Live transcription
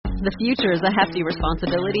The future is a hefty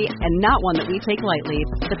responsibility and not one that we take lightly.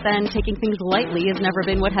 But then taking things lightly has never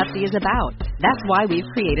been what Hefty is about. That's why we've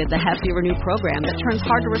created the Hefty Renew program that turns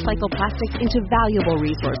hard-to-recycle plastics into valuable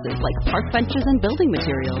resources like park benches and building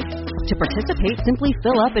materials. To participate, simply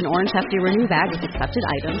fill up an orange Hefty Renew bag with accepted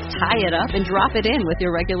items, tie it up, and drop it in with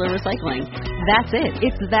your regular recycling. That's it.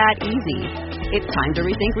 It's that easy. It's time to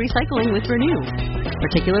rethink recycling with Renew.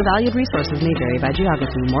 Particular valued resources may vary by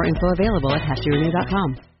geography. More info available at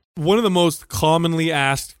heftyrenew.com. One of the most commonly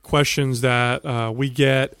asked questions that we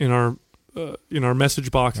get in our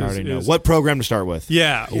message boxes is what program to start with.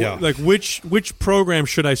 Yeah. Like which program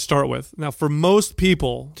should I start with? Now, for most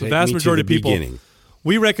people, the vast majority of people,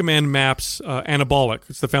 we recommend MAPS Anabolic.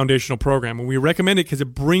 It's the foundational program, and we recommend it because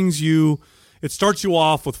it starts you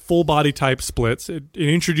off with full body type splits. It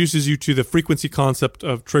introduces you to the frequency concept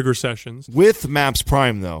of trigger sessions. With MAPS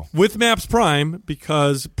Prime, though. With MAPS Prime,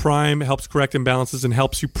 because Prime helps correct imbalances and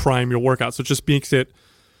helps you prime your workout. So it just makes it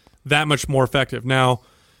that much more effective. Now,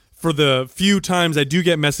 for the few times I do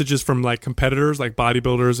get messages from like competitors, like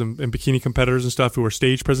bodybuilders and bikini competitors and stuff who are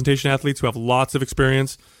stage presentation athletes who have lots of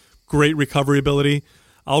experience, great recovery ability,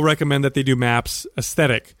 I'll recommend that they do MAPS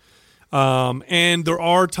Aesthetic. And there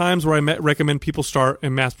are times where I recommend people start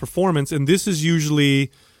in MAPS Performance, and this is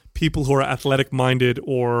usually people who are athletic minded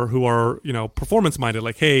or who are, performance minded.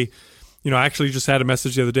 Like, hey, I actually just had a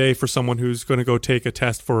message the other day for someone who's going to go take a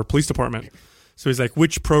test for a police department. So he's like,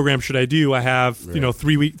 which program should I do? I have,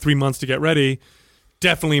 3 months to get ready.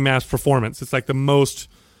 Definitely MAPS Performance. It's like the most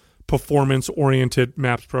performance oriented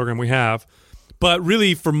MAPS program we have. But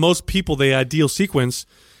really, for most people, the ideal sequence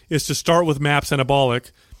is to start with MAPS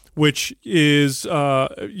Anabolic, which is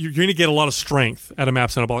you're going to get a lot of strength out of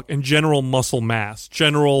MAPS Anabolic and general muscle mass,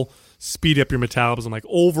 general speed up your metabolism, like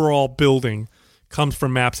overall building comes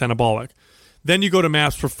from MAPS Anabolic. Then you go to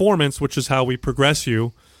MAPS Performance, which is how we progress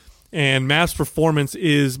you. And MAPS Performance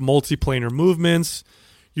is multiplanar movements.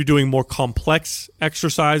 You're doing more complex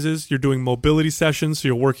exercises. You're doing mobility sessions. So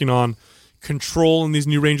you're working on control in these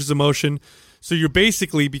new ranges of motion. So you're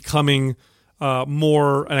basically becoming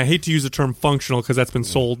more, and I hate to use the term functional because that's been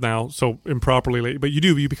sold now so improperly lately, but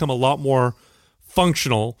you become a lot more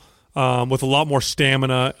functional with a lot more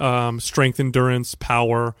stamina, strength, endurance,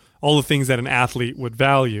 power, all the things that an athlete would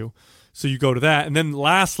value. So you go to that. And then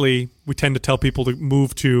lastly, we tend to tell people to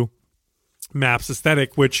move to MAPS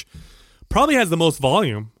Aesthetic, which probably has the most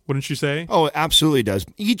volume, wouldn't you say? Oh, it absolutely does.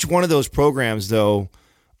 Each one of those programs, though,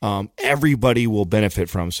 everybody will benefit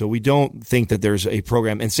from. So we don't think that there's a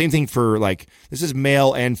program. And same thing for this is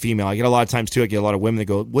male and female. I get a lot of times too, I get a lot of women that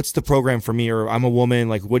go, what's the program for me? Or I'm a woman.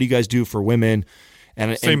 Like, what do you guys do for women?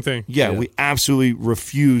 Same thing. Yeah, we absolutely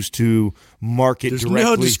refuse to market There's directly.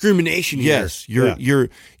 No discrimination here. Yes,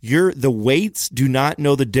 the weights do not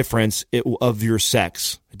know the difference of your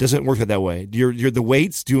sex. It doesn't work that way. The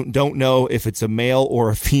weights don't know if it's a male or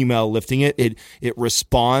a female lifting it. It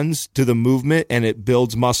responds to the movement and it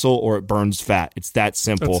builds muscle or it burns fat. It's that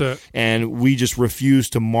simple. That's it. And we just refuse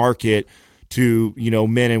to market to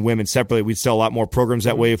men and women separately. We'd sell a lot more programs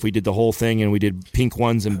that way if we did the whole thing and we did pink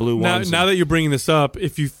ones and blue ones. Now that you're bringing this up,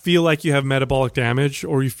 if you feel like you have metabolic damage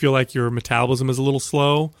or you feel like your metabolism is a little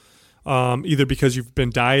slow, either because you've been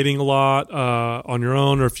dieting a lot on your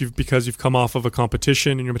own or because you've come off of a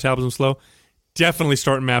competition and your metabolism's slow, definitely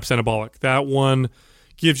start MAPS Anabolic. That one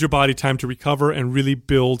gives your body time to recover and really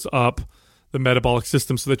builds up the metabolic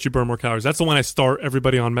system so that you burn more calories. That's the one I start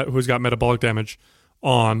everybody on who's got metabolic damage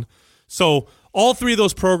on. So all three of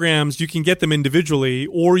those programs, you can get them individually,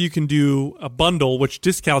 or you can do a bundle, which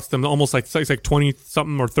discounts them almost like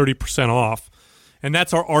 20-something or 30% off. And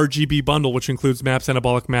that's our RGB bundle, which includes MAPS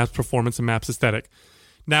Anabolic, MAPS Performance, and MAPS Aesthetic.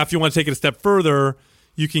 Now, if you want to take it a step further,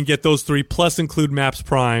 you can get those three, plus include MAPS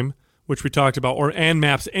Prime, which we talked about, and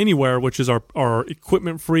MAPS Anywhere, which is our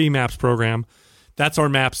equipment-free MAPS program. That's our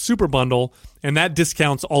MAPS Super Bundle, and that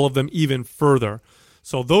discounts all of them even further.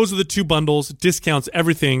 So those are the two bundles, discounts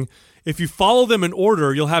everything. If you follow them in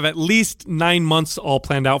order, you'll have at least 9 months all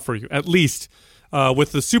planned out for you. At least.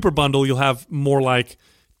 With the Super Bundle, you'll have more like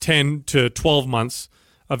 10 to 12 months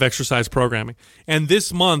of exercise programming. And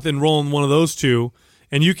this month, enroll in one of those two,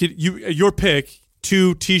 and your pick,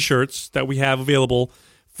 2 T-shirts that we have available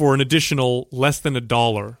for an additional less than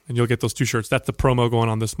 $1, and you'll get those 2 shirts. That's the promo going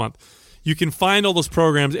on this month. You can find all those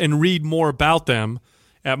programs and read more about them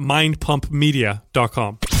at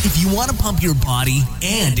mindpumpmedia.com. If you want to pump your body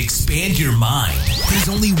and expand your mind, there's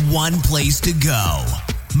only one place to go.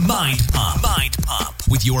 Mind Pump. Mind Pump.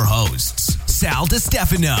 With your hosts, Sal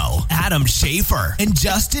DiStefano, Adam Schafer, and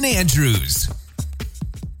Justin Andrews.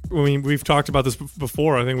 I mean, we've talked about this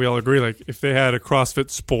before. I think we all agree, like, if they had a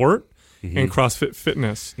CrossFit Sport and CrossFit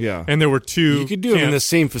Fitness. Yeah. And there were two. You could do it in the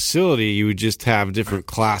same facility. You would just have different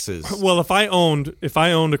classes. Well, if I owned a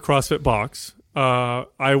CrossFit box,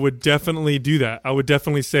 I would definitely do that. I would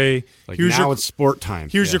definitely say, Like here's now your, it's sport time.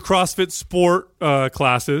 Here's your CrossFit sport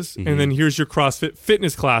classes, and then here's your CrossFit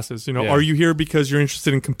Fitness classes. You know, are you here because you're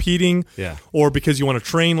interested in competing, or because you want to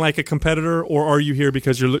train like a competitor, or are you here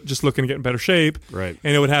because you're just looking to get in better shape? Right.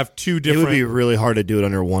 And it would have two different. It would be really hard to do it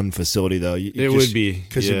under one facility, though. Would be,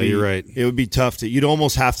 because you're right. It would be tough to. You'd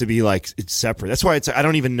almost have to be like it's separate. That's why I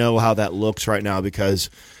don't even know how that looks right now because.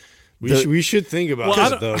 We should think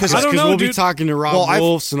about it, though. Because we'll be talking to Rob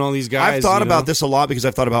Wolfs and all these guys. I've thought about this a lot because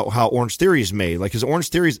I've thought about how Orange Theory is made. Like, because Orange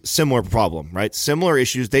Theory is similar problem, right? Similar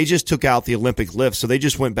issues. They just took out the Olympic lift, so they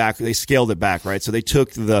just went back. They scaled it back, right? So they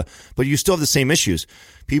took but you still have the same issues.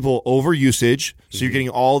 People over usage, so you're getting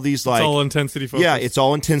all these like it's all intensity focused. Yeah, it's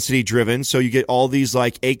all intensity driven. So you get all these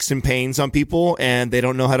like aches and pains on people, and they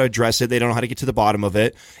don't know how to address it. They don't know how to get to the bottom of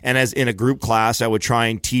it. And as in a group class, I would try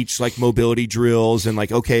and teach like mobility drills and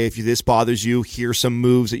like, okay, if this bothers you, here's some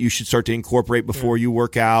moves that you should start to incorporate before you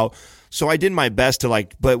work out. So I did my best to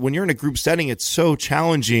but when you're in a group setting, it's so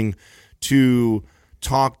challenging to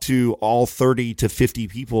talk to all 30 to 50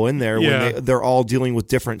 people in there when they're all dealing with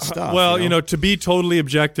different stuff. Well, to be totally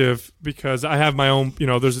objective, because I have my own,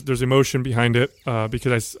 there's emotion behind it,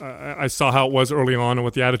 because I saw how it was early on and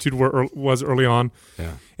what the attitude was early on.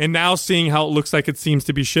 Yeah. And now seeing how it looks like it seems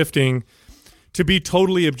to be shifting, to be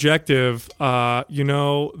totally objective,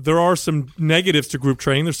 there are some negatives to group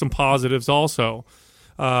training. There's some positives also.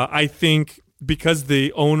 I think because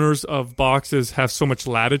the owners of boxes have so much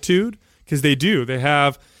latitude, because they do. They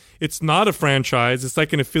have, it's not a franchise. It's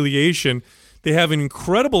like an affiliation. They have an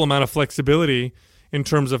incredible amount of flexibility in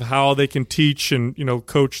terms of how they can teach and,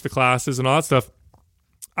 coach the classes and all that stuff.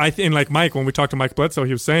 And like Mike, when we talked to Mike Bledsoe,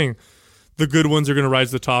 he was saying the good ones are going to rise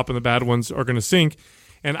to the top and the bad ones are going to sink.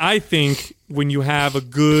 And I think when you have a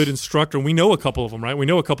good instructor, we know a couple of them, right? We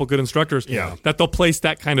know a couple good instructors that they'll place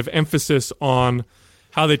that kind of emphasis on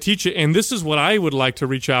how they teach it. And this is what I would like to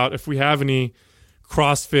reach out if we have any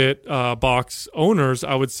CrossFit box owners.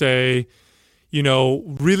 I would say,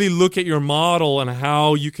 really look at your model and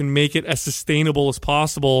how you can make it as sustainable as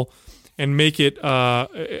possible, and make it, in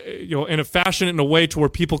a fashion, in a way to where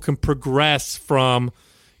people can progress from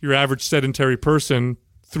your average sedentary person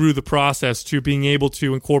through the process to being able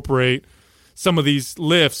to incorporate some of these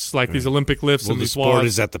lifts, like these Olympic lifts and these the sport WODs.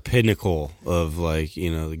 is at the pinnacle of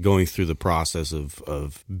going through the process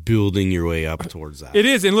of building your way up towards that. It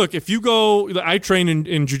is. And look, if you go, I trained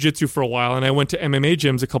in jiu-jitsu for a while, and I went to MMA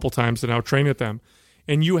gyms a couple times and I would train at them.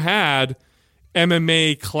 And you had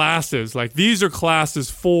MMA classes. Like, these are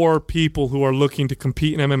classes for people who are looking to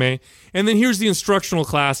compete in MMA. And then here's the instructional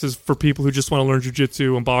classes for people who just want to learn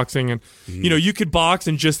jiu-jitsu and boxing. And, you could box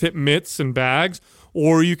and just hit mitts and bags,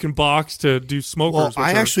 or you can box to do smokers. Well,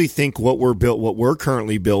 I actually think what we're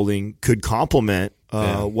currently building could complement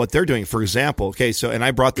what they're doing. For example, and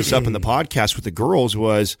I brought this up in the podcast with the girls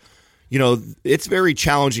was, it's very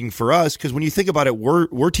challenging for us because when you think about it,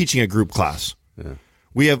 we're teaching a group class. Yeah.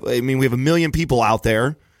 We have a million people out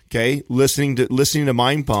there, listening to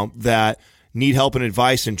Mind Pump that need help and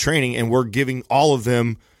advice and training, and we're giving all of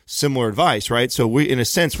them similar advice, right? So in a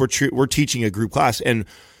sense, we're teaching a group class. And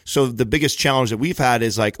so the biggest challenge that we've had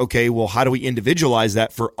is like, okay, well, how do we individualize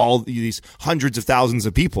that for all these hundreds of thousands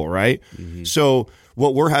of people, right? Mm-hmm. So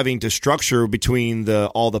what we're having to structure between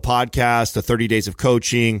all the podcasts, the 30 days of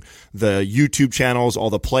coaching, the YouTube channels, all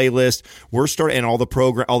the playlists, and all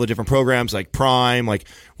the different programs like Prime, like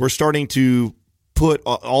we're starting to put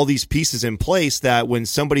all these pieces in place that when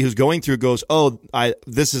somebody who's going through goes,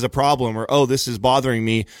 this is a problem, or this is bothering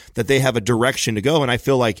me, that they have a direction to go. And I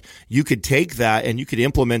feel like you could take that and you could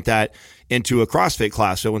implement that into a CrossFit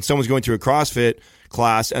class. So when someone's going through a CrossFit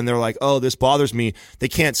class and they're like, this bothers me, they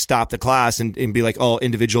can't stop the class and be like,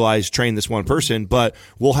 individualized, train this one person. But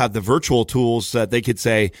we'll have the virtual tools that they could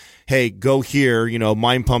say, hey, go here.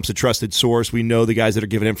 Mind Pump's a trusted source. We know the guys that are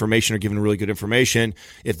giving information are giving really good information.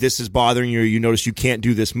 If this is bothering you, or you notice you can't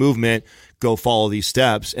do this movement, go follow these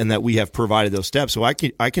steps, and that we have provided those steps. So I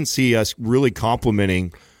can see us really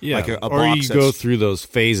complementing like a or box. You go through those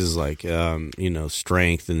phases like,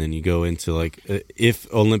 strength, and then you go into like,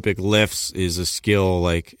 if Olympic lifts is a skill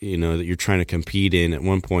like, that you're trying to compete in at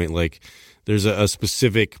one point, like there's a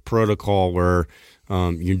specific protocol where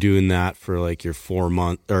you're doing that for like your 4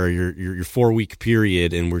 month or your 4 week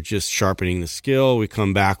period, and we're just sharpening the skill. We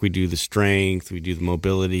come back, we do the strength, we do the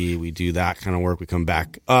mobility, we do that kind of work. We come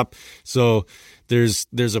back up. So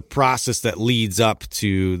there's a process that leads up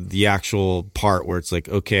to the actual part where it's like,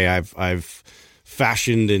 okay, I've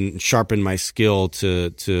fashioned and sharpened my skill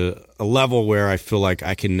to a level where I feel like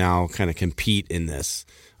I can now kind of compete in this.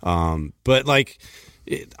 But like,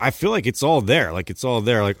 I feel like it's all there. Like it's all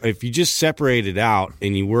there. Like if you just separate it out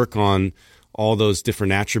and you work on all those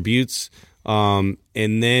different attributes, and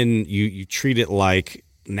then you treat it like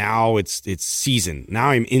now it's season. Now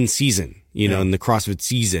I'm in season. In the CrossFit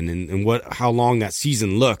season, and how long that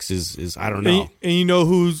season looks is I don't know. And you know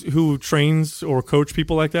who trains or coach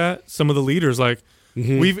people like that? Some of the leaders, like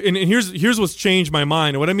and here's what's changed my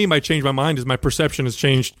mind. And what I mean by change my mind is my perception has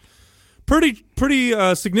changed pretty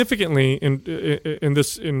significantly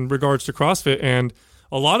in regards to CrossFit, and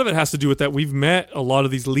a lot of it has to do with that we've met a lot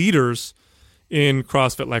of these leaders in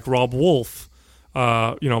CrossFit, like Rob Wolf,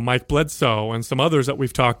 Mike Bledsoe, and some others that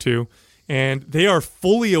we've talked to. And they are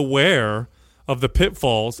fully aware of the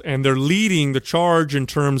pitfalls, and they're leading the charge in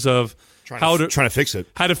terms of trying to fix it,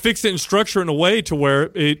 how to fix it and structure it in a way to where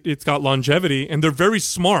it's got longevity. And they're very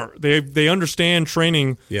smart. They understand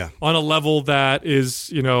training on a level that is,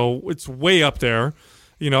 it's way up there.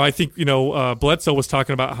 I think Bledsoe was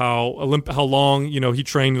talking about how long he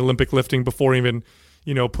trained Olympic lifting before even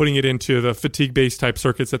putting it into the fatigue based type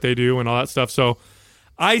circuits that they do and all that stuff. So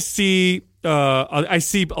I see a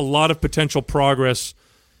lot of potential progress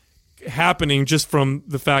happening just from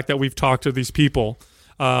the fact that we've talked to these people.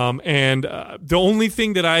 And the only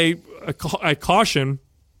thing that I caution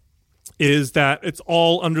is that it's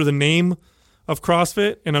all under the name of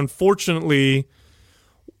CrossFit. And unfortunately,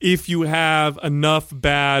 if you have enough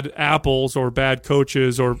bad apples or bad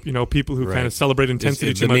coaches or people who kind of celebrate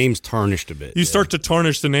intensity too much, the name's tarnished a bit. You start to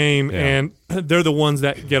tarnish the name, and they're the ones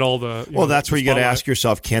that get all the. That's where you got to ask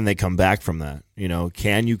yourself: can they come back from that?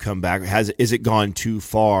 Can you come back? Is it gone too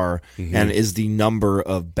far? And is the number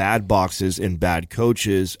of bad boxes and bad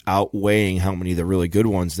coaches outweighing how many of the really good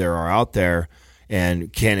ones there are out there?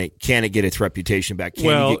 And can it get its reputation back? Can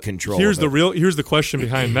you get control? Here's the question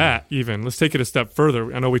behind that. Even let's take it a step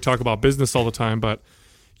further. I know we talk about business all the time, but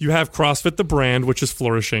you have CrossFit the brand, which is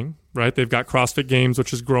flourishing, right? They've got CrossFit Games,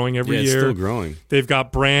 which is growing every year. It's still growing. They've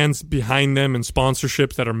got brands behind them and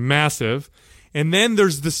sponsorships that are massive. And then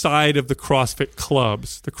there's the side of the CrossFit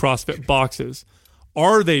clubs, the CrossFit boxes.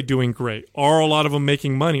 Are they doing great? Are a lot of them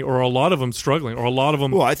making money, or are a lot of them struggling, or a lot of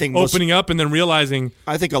them opening up and then realizing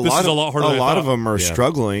I think a lot of them are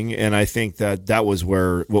struggling, and I think that was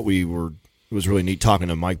where it was really neat talking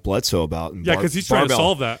to Mike Bledsoe about. And because he's trying to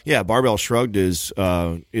solve that. Yeah, Barbell Shrugged is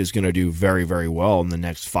going to do very, very well in the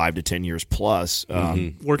next 5 to 10 years plus.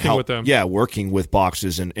 Working with them. Yeah, working with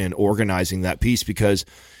boxes and organizing that piece, because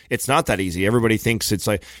it's not that easy. Everybody thinks it's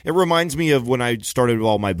like, it reminds me of when I started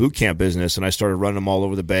all my boot camp business and I started running them all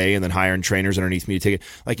over the Bay and then hiring trainers underneath me to take it.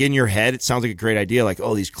 Like in your head, it sounds like a great idea. Like,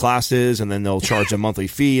 these classes, and then they'll charge a monthly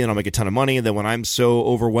fee and I'll make a ton of money. And then when I'm so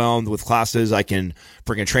overwhelmed with classes, I can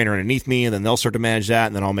bring a trainer underneath me and then they'll start to manage that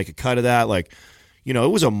and then I'll make a cut of that. Like, it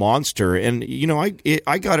was a monster. And,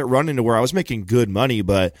 I got it running to where I was making good money,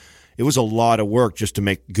 but it was a lot of work just to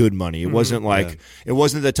make good money. It wasn't it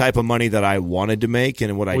wasn't the type of money that I wanted to make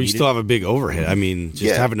and what I needed. You still have a big overhead. I mean,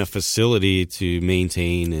 just having a facility to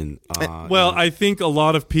maintain and I think a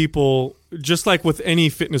lot of people, just like with any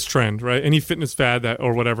fitness trend, right? Any fitness fad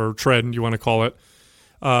or whatever trend you want to call it,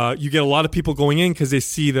 you get a lot of people going in because they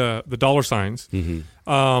see the dollar signs.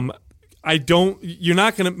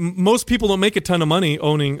 Most people don't make a ton of money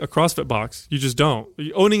owning a CrossFit box. You just don't.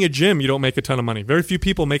 Owning a gym, you don't make a ton of money. Very few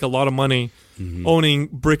people make a lot of money owning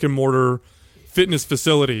brick and mortar fitness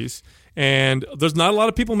facilities. And there's not a lot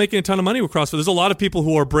of people making a ton of money with CrossFit. There's a lot of people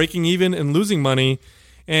who are breaking even and losing money.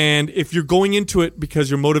 And if you're going into it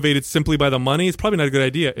because you're motivated simply by the money, it's probably not a good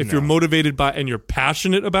idea. If you're motivated by and you're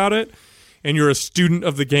passionate about it, and you're a student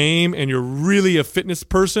of the game, and you're really a fitness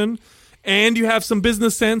person, and you have some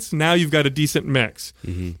business sense, now you've got a decent mix.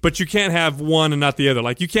 But you can't have one and not the other.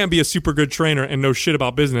 Like, you can't be a super good trainer and know shit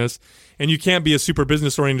about business, and you can't be a super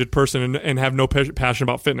business-oriented person and have no passion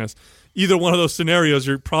about fitness. Either one of those scenarios,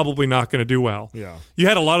 you're probably not going to do well. Yeah. You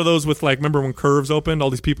had a lot of those with, like, remember when Curves opened?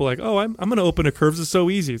 All these people like, I'm going to open a Curves. It's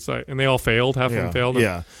so easy. It's like, and they all failed. Half of them failed.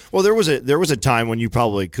 Yeah. Well, there was a time when you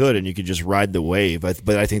probably could, and you could just ride the wave. But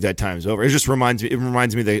I think that time's over. It just reminds me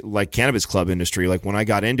of the like cannabis club industry. Like when I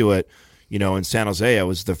got into it, in San Jose, I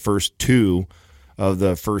was the first 2 of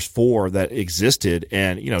the first 4 that existed.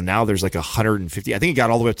 And, now there's like 150. I think it got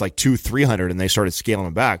all the way up to like 200-300, and they started scaling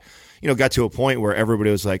them back. Got to a point where everybody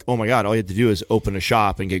was like, oh my God, all you have to do is open a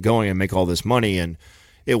shop and get going and make all this money. And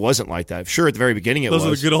it wasn't like that. Sure, at the very beginning Those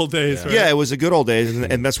are the good old days, right? Yeah, it was the good old days.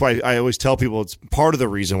 And that's why I always tell people it's part of the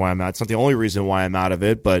reason why I'm out. It's not the only reason why I'm out of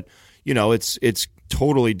it, but, it's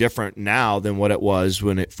totally different now than what it was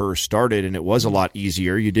when it first started, and it was a lot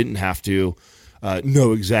easier. You didn't have to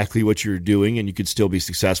know exactly what you're doing, and you could still be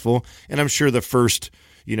successful. And I'm sure the first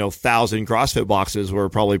 1,000 CrossFit boxes were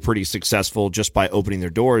probably pretty successful just by opening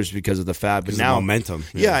their doors because of the fad. But now momentum,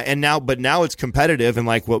 but now it's competitive, and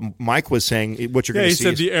like what Mike was saying, what you're going to see. He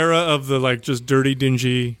said the era of the like just dirty,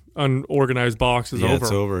 dingy, unorganized box is over.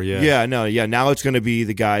 It's over. Now it's going to be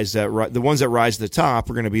the guys the ones that rise to the top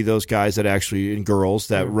are going to be those guys that actually, and girls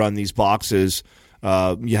that run these boxes.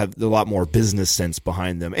 You have a lot more business sense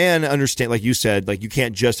behind them, and understand, like you said, like you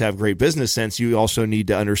can't just have great business sense. You also need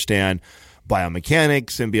to understand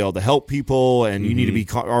biomechanics and be able to help people, and you need to be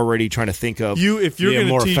already trying to think of if you're going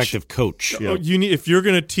to more teach, effective coach. If you're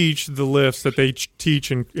going to teach the lifts that they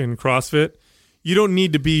teach in CrossFit, you don't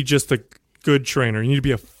need to be just a good trainer. You need to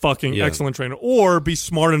be a fucking excellent trainer, or be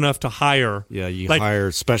smart enough to hire. Yeah,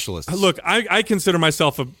 hire specialists. Look, I consider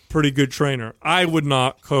myself a pretty good trainer. I would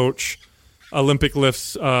not coach Olympic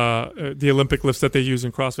lifts, the Olympic lifts that they use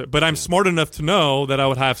in CrossFit. But I'm smart enough to know that I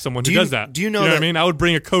would have someone who does that. Do you know what I mean? I would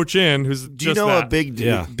bring a coach in who's do you know that.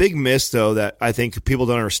 A big miss, though, that I think people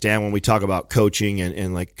don't understand when we talk about coaching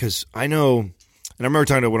and like, because I know, and I remember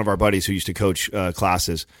talking to one of our buddies who used to coach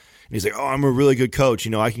classes, and he's like, oh, I'm a really good coach.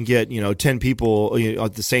 I can get, 10 people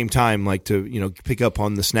at the same time, like to, pick up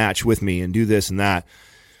on the snatch with me and do this and that.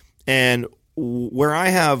 And where I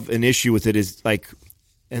have an issue with it is like,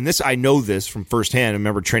 and this, I know this from firsthand, I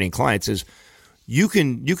remember training clients, is you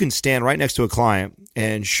can stand right next to a client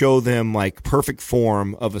and show them like perfect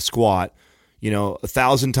form of a squat,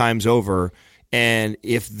 1,000 times over. And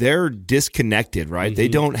if they're disconnected, right, they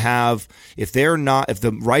don't have, if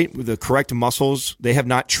the correct muscles, they have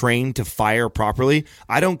not trained to fire properly,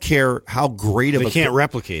 I don't care how great of they can't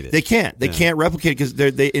replicate it. They can't replicate it because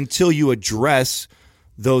they until you address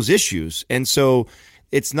those issues. And so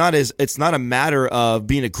it's not a matter of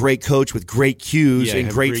being a great coach with great cues and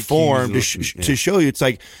great form to show you. It's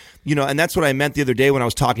like, and that's what I meant the other day when I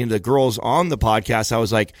was talking to the girls on the podcast. I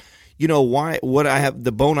was like,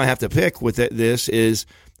 the bone I have to pick with this is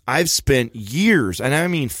I've spent years, and I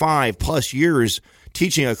mean 5+ years,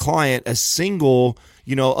 teaching a client a single,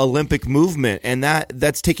 Olympic movement, and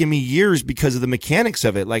that's taken me years because of the mechanics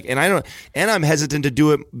of it. Like, and I'm hesitant to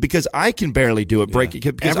do it because I can barely do it. Break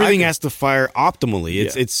it. Everything has to fire optimally.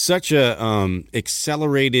 It's such a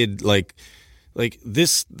accelerated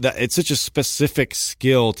it's such a specific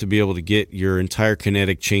skill to be able to get your entire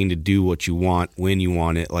kinetic chain to do what you want when you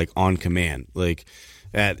want it, like on command,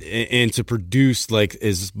 and to produce like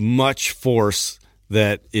as much force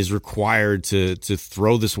that is required to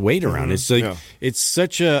throw this weight around. It's like it's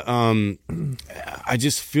such a I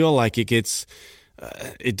just feel like it gets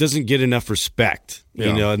it doesn't get enough respect,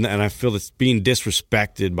 and I feel it's being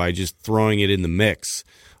disrespected by just throwing it in the mix.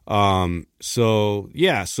 So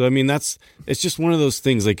I mean it's just one of those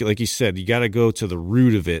things like you said, you got to go to the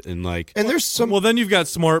root of it, and there's some. Well, then you've got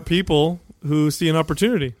smart people who see an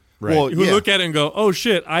opportunity. Right. Well, who look at it and go, "Oh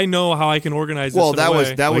shit, I know how I can organize this." Well, that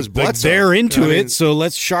was Bledsoe. They're into it, so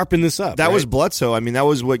let's sharpen this up. That was Bledsoe. I mean, that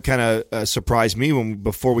was what kind of surprised me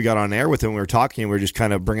before we got on air with him. We were talking, and we were just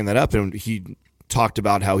kind of bringing that up, and he talked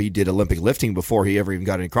about how he did Olympic lifting before he ever even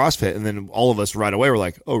got into CrossFit, and then all of us right away were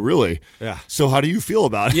like, "Oh, really? Yeah. So how do you feel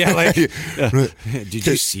about it?" Yeah, did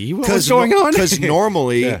you see what was going on? Because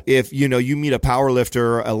normally, if you meet a power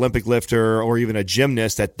lifter, Olympic lifter, or even a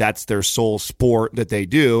gymnast that's their sole sport that they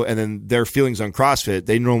do, and then their feelings on CrossFit,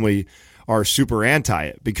 they normally are super anti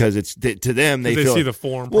it because it's to them they feel see the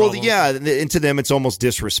form. Well, and to them it's almost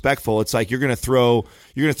disrespectful. It's like you're gonna throw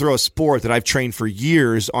a sport that I've trained for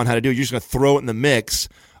years on how to do. You're just gonna throw it in the mix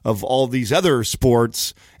of all these other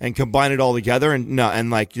sports and combine it all together, and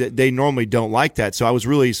they normally don't like that. So I was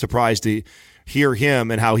really surprised to hear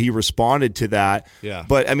him and how he responded to that. Yeah.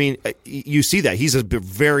 But I mean, you see that he's a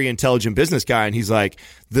very intelligent business guy, and he's like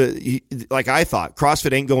like I thought,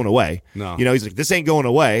 CrossFit ain't going away. No. He's like, this ain't going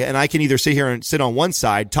away, and I can either sit here and sit on one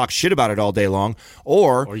side, talk shit about it all day long,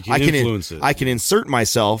 or you can influence it. I can insert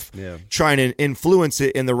myself, trying to influence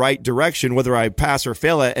it in the right direction, whether I pass or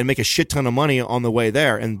fail it, and make a shit ton of money on the way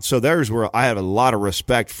there. And so there's where I have a lot of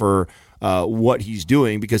respect for what he's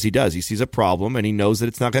doing, because he sees a problem and he knows that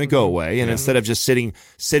it's not going to go away. And instead of just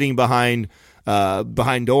sitting behind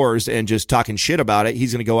doors and just talking shit about it,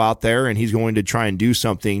 he's going to go out there and he's going to try and do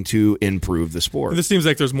something to improve the sport. This seems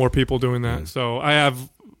like there's more people doing that. So I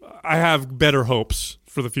have better hopes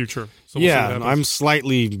for the future. So we'll see what happens. I'm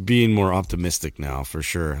slightly being more optimistic now, for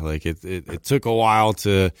sure. Like it took a while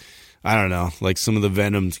to, I don't know, like some of the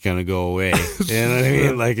venom to kind of go away. You know what I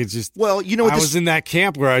mean? Like it's just, well, I was in that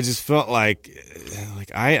camp where I just felt like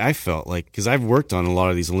I felt like, because I've worked on a lot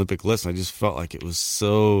of these Olympic lifts, I just felt like it was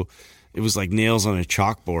so it was like nails on a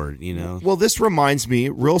chalkboard, you know? Well, this reminds me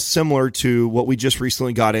real similar to what we just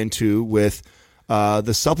recently got into with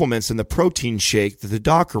the supplements and the protein shake that the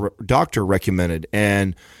doctor recommended.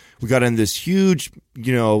 And we got in this huge,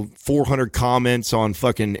 400 comments on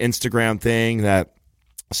fucking Instagram thing that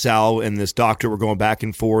Sal and this doctor were going back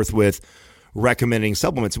and forth with recommending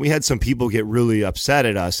supplements. And we had some people get really upset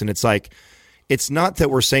at us. And it's like, it's not that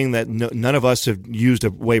we're saying that none of us have used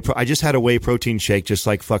I just had a whey protein shake just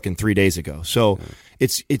like fucking 3 days ago. So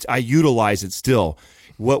it's I utilize it still.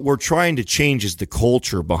 What we're trying to change is the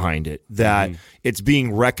culture behind it, that it's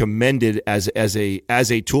being recommended as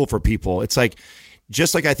a tool for people. It's like,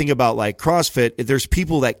 just like I think about like CrossFit, there's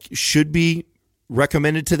people that should be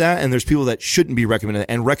recommended to that, and there's people that shouldn't be recommended.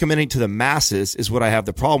 And recommending to the masses is what I have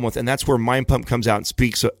the problem with, and that's where Mind Pump comes out and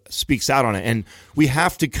speaks out on it. And we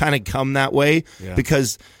have to kind of come that way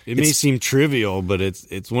because it may seem trivial, but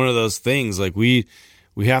it's one of those things. Like we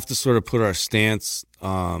have to sort of put our stance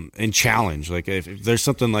and challenge. Like if there's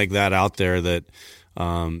something like that out there that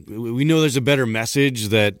we know there's a better message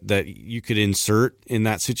that you could insert in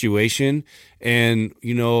that situation, and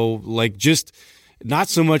like just. Not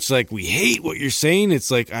so much like we hate what you're saying.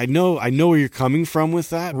 It's like I know where you're coming from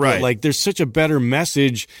with that. Right. But like there's such a better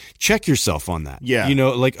message. Check yourself on that. Yeah.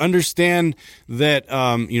 Like understand that.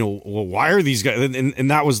 Well, why are these guys?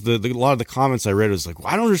 And that was a lot of the comments I read was like, well,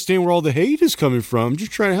 I don't understand where all the hate is coming from. I'm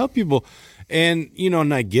just trying to help people. And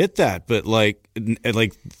and I get that, but like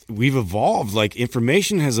we've evolved. Like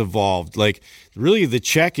information has evolved. Like really, the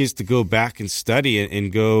check is to go back and study it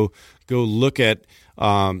and go look at.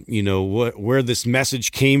 Where this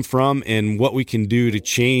message came from and what we can do to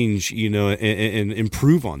change, and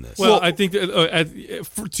improve on this. Well, I think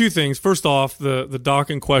for two things. First off, the doc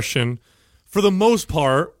in question, for the most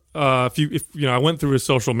part, if I went through his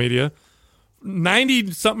social media,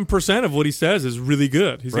 90-something% of what he says is really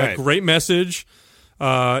good. He's got a great message.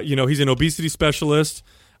 He's an obesity specialist.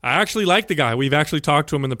 I actually like the guy. We've actually talked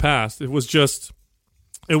to him in the past. It was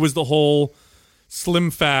the whole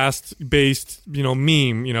Slim Fast based,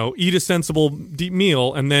 meme, eat a sensible deep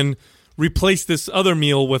meal and then replace this other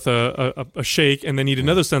meal with a shake and then eat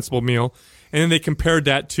another sensible meal. And then they compared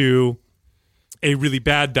that to a really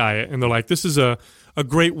bad diet. And they're like, this is a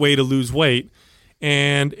great way to lose weight.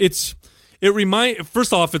 And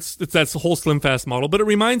first off, it's that whole Slim Fast model, but it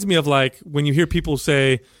reminds me of like when you hear people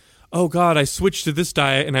say, oh God, I switched to this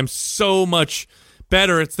diet and I'm so much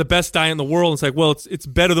better. It's the best diet in the world. It's like, well, it's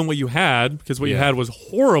better than what you had because what you had was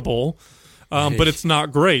horrible, but it's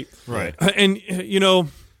not great. Right. And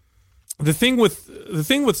the thing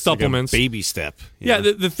with supplements, like a baby step.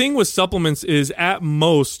 The thing with supplements is at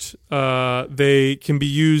most they can be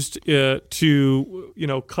used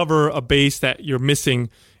to cover a base that you're missing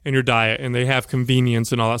in your diet, and they have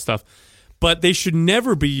convenience and all that stuff. But they should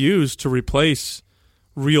never be used to replace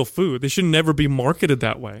real food. They should never be marketed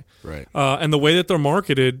that way. Right. And the way that they're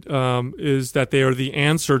marketed is that they are the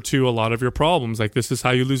answer to a lot of your problems. Like, this is how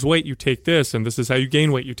you lose weight, you take this, and this is how you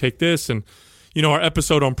gain weight, you take this. And, our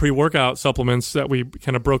episode on pre-workout supplements that we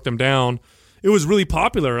kind of broke them down, it was really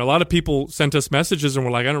popular. A lot of people sent us messages and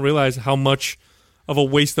were like, I didn't realize how much of a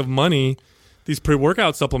waste of money these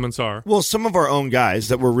pre-workout supplements are. Well, some of our own guys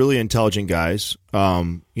that were really intelligent guys,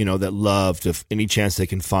 that loved if any chance they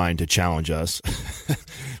can find to challenge us,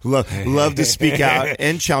 love to speak out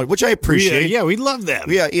and challenge, which I appreciate. Yeah, we love that.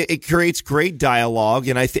 Yeah, it creates great dialogue,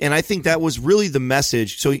 and I think that was really the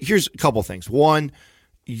message. So here's a couple things. One,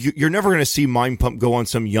 you're never going to see Mind Pump go on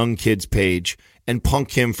some young kid's page and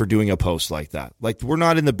punk him for doing a post like that. Like, we're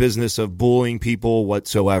not in the business of bullying people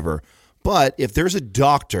whatsoever. But if there's a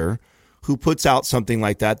doctor who puts out something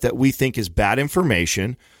like that we think is bad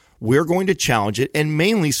information, we're going to challenge it, and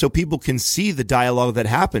mainly so people can see the dialogue that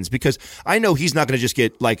happens. Because I know he's not going to just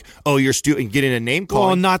get like, oh, you're and get in a name calling.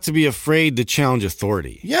 Well, not to be afraid to challenge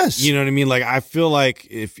authority. Yes. You know what I mean? Like, I feel like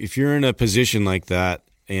if you're in a position like that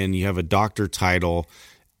and you have a doctor title,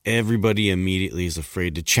 everybody immediately is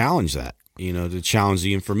afraid to challenge that, to challenge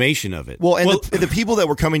the information of it. Well, and the people that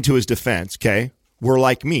were coming to his defense, okay, were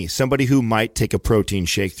like me, somebody who might take a protein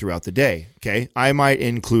shake throughout the day, okay? I might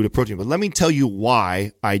include a protein, but let me tell you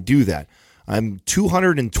why I do that. I'm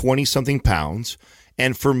 220-something pounds,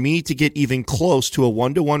 and for me to get even close to a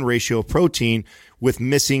 1-to-1 ratio of protein with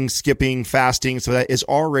missing, skipping, fasting, so that is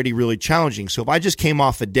already really challenging. So if I just came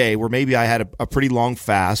off a day where maybe I had a pretty long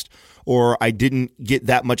fast, or I didn't get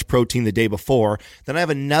that much protein the day before, then I have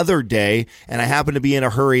another day and I happen to be in a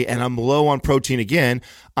hurry and I'm low on protein again,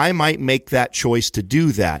 I might make that choice to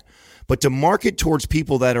do that. But to market towards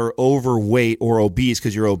people that are overweight or obese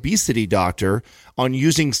because you're an obesity doctor on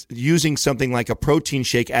using something like a protein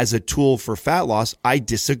shake as a tool for fat loss, I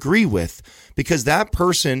disagree with, because that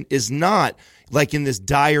person is not like in this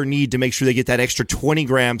dire need to make sure they get that extra 20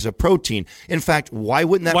 grams of protein. In fact, why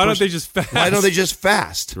wouldn't that? Why don't they just fast? Why don't they just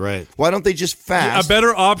fast? Right. Why don't they just fast? A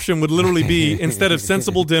better option would literally be, instead of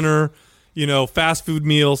sensible dinner, fast food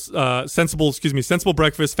meals, sensible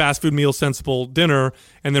breakfast, fast food meal, sensible dinner,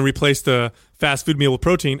 and then replace the fast food meal with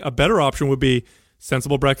protein. A better option would be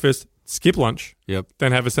sensible breakfast, skip lunch,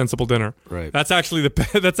 then have a sensible dinner. Right. That's actually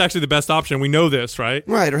the best option. We know this, right?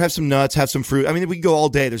 Right. Or have some nuts, have some fruit. I mean, we can go all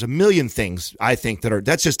day. There's a million things, I think,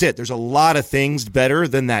 that's just it. There's a lot of things better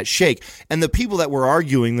than that shake. And the people that were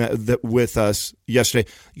arguing that with us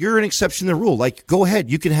yesterday, you're an exception to the rule. Like, go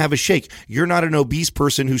ahead. You can have a shake. You're not an obese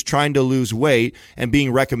person who's trying to lose weight and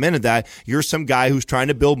being recommended that. You're some guy who's trying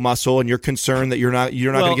to build muscle, and you're concerned that you're not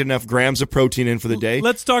going to get enough grams of protein in for the day.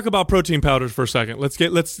 Let's talk about protein powders for a second. Let's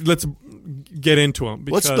get into them.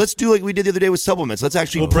 Let's do like we did the other day with supplements. Let's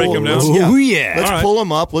actually break them down. Let's pull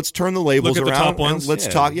them up. Let's turn the labels look at around. The top ones. Let's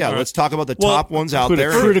talk. Yeah, let's talk about the top ones out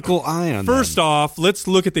there. Put a critical eye on First off, let's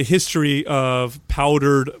look at the history of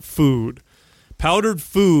powdered food. Powdered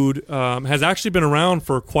food has actually been around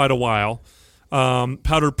for quite a while.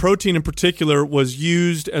 Powdered protein in particular was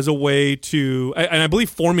used as a way to, and I believe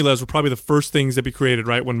formulas were probably the first things that be created,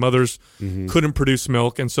 right? When mothers couldn't produce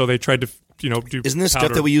milk, and so they tried to, do. Isn't this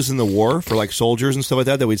stuff that we use in the war for like soldiers and stuff like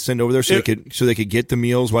that we'd send over there so they could get the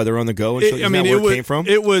meals while they're on the go? And isn't that where it came from?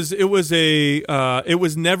 It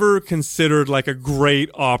was never considered like a great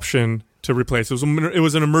option to replace. It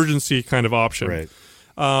was an emergency kind of option. Right.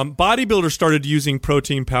 Bodybuilders started using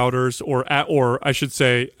protein powders, or I should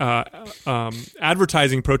say,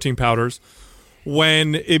 advertising protein powders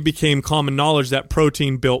when it became common knowledge that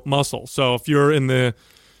protein built muscle. So if you're in the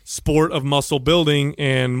sport of muscle building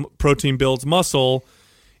and protein builds muscle,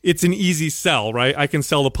 it's an easy sell, right? I can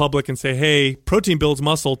sell the public and say, hey, protein builds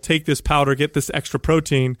muscle, take this powder, get this extra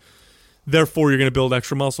protein, therefore you're going to build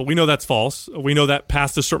extra muscle. We know that's false. We know that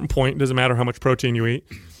past a certain point, it doesn't matter how much protein you eat.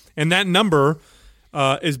 And that number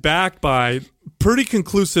is backed by pretty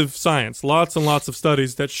conclusive science. Lots and lots of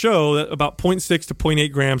studies that show that about 0.6 to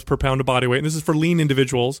 0.8 grams per pound of body weight, and this is for lean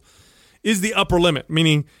individuals, is the upper limit,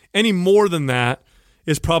 meaning any more than that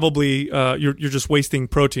is probably you're just wasting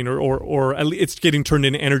protein, or at least it's getting turned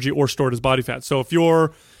into energy or stored as body fat. So if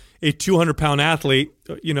you're a 200-pound athlete,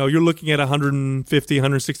 you're looking at 150,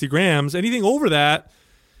 160 grams. Anything over that,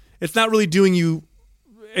 it's not really doing you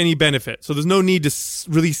any benefit. So there's no need to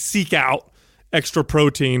really seek out extra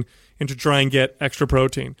protein and to try and get extra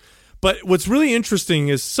protein. But what's really interesting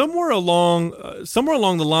is somewhere along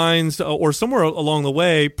the lines, or somewhere along the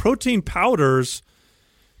way, protein powders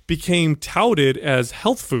became touted as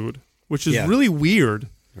health food, which is really weird.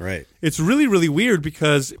 Right. It's really, really weird,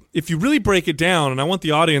 because if you really break it down, and I want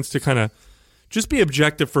the audience to kind of just be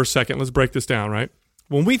objective for a second. Let's break this down, right?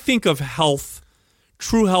 When we think of health,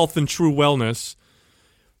 true health and true wellness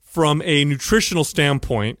from a nutritional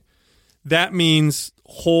standpoint, that means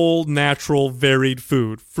whole, natural, varied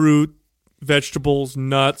food. Fruit, vegetables,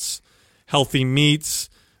 nuts, healthy meats.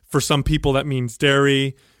 For some people, that means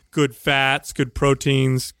dairy, good fats, good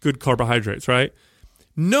proteins, good carbohydrates, right?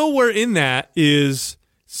 Nowhere in that is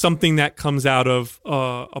something that comes out of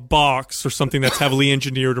a box or something that's heavily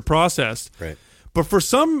engineered or processed. Right. But for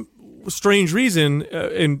some strange reason,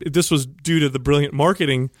 and this was due to the brilliant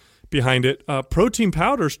marketing behind it, protein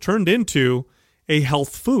powders turned into a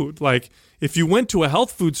health food. Like, if you went to a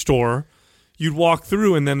health food store, you'd walk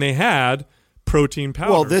through and then they had protein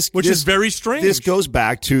powder, which is very strange. This goes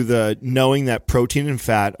back to the knowing that protein and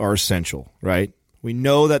fat are essential, right? We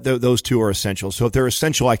know that those two are essential. So if they're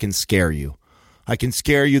essential, I can scare you. I can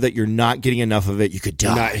scare you that you're not getting enough of it. You could die.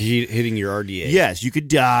 You're not hitting your RDA. Yes, you could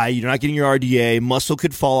die. You're not getting your RDA. Muscle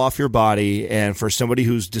could fall off your body. And for somebody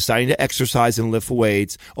who's deciding to exercise and lift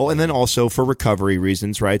weights, and then also for recovery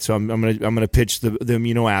reasons, right? So I'm gonna pitch the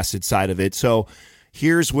amino acid side of it. So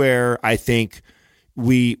here's where I think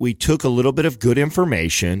we took a little bit of good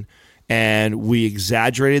information and we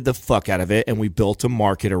exaggerated the fuck out of it, and we built a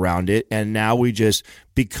market around it. And now we just,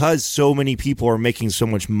 because so many people are making so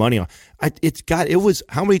much money on it,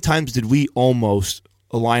 how many times did we almost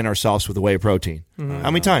align ourselves with the whey protein?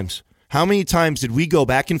 How many times? How many times did we go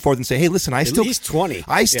back and forth and say, hey, listen, at least 20.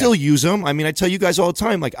 I still use them. I mean, I tell you guys all the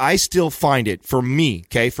time, like, I still find it for me,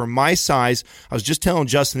 okay, for my size. I was just telling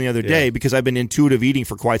Justin the other day, because I've been intuitive eating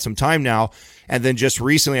for quite some time now. And then just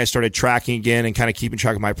recently I started tracking again and kind of keeping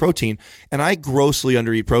track of my protein. And I grossly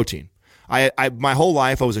undereat protein. My whole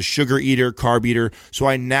life I was a sugar eater, carb eater, so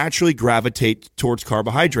I naturally gravitate towards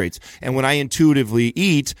carbohydrates. And when I intuitively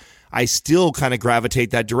eat, I still kind of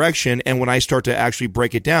gravitate that direction. And when I start to actually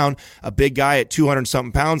break it down, a big guy at 200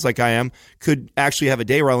 something pounds like I am could actually have a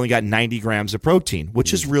day where I only got 90 grams of protein,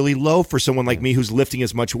 which is really low for someone like me who's lifting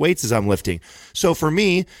as much weights as I'm lifting. So for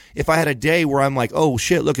me, if I had a day where I'm like, oh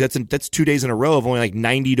shit, look, that's 2 days in a row of only like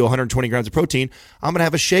 90 to 120 grams of protein, I'm going to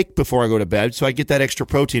have a shake before I go to bed. So I get that extra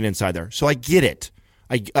protein inside there. So I get it.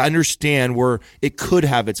 I understand where it could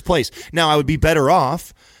have its place. Now I would be better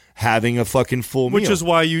off having a fucking full meal. Which is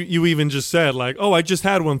why you even just said, like, oh, I just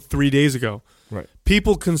had one 3 days ago. Right.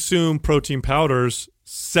 People consume protein powders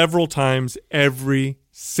several times every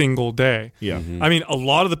single day. Yeah. I mean, a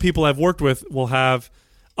lot of the people I've worked with will have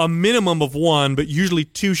a minimum of one, but usually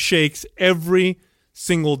 2 shakes every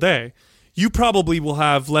single day. You probably will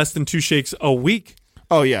have less than 2 shakes a week.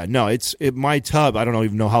 Oh yeah, no, my tub. I don't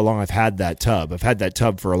even know how long I've had that tub. I've had that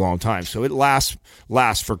tub for a long time, so it lasts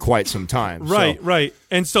for quite some time. Right.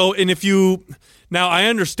 And if you now, I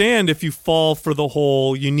understand if you fall for the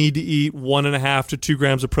whole, you need to eat 1.5 to 2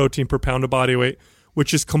 grams of protein per pound of body weight,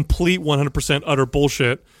 which is complete 100% utter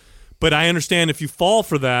bullshit. But I understand if you fall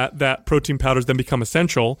for that protein powders then become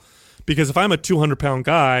essential, because if I'm a 200-pound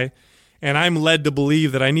guy and I'm led to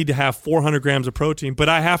believe that I need to have 400 grams of protein, but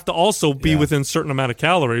I have to also be within a certain amount of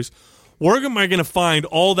calories, where am I going to find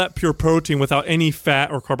all that pure protein without any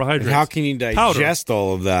fat or carbohydrates? And how can you digest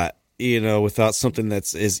all of that, without something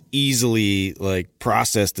that's as easily like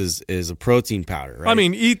processed as a protein powder, right? I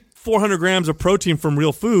mean, eat 400 grams of protein from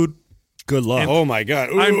real food. Good luck. Oh my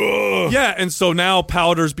God. And so now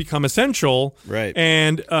powders become essential. Right.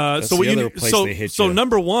 And so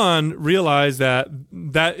number one, realize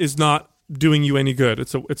that is not doing you any good.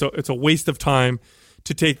 It's a waste of time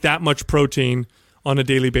to take that much protein on a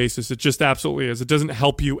daily basis. It just absolutely is. It doesn't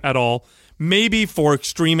help you at all. Maybe for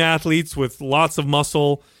extreme athletes with lots of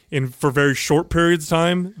muscle for very short periods of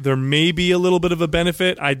time, there may be a little bit of a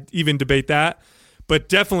benefit. I'd even debate that, but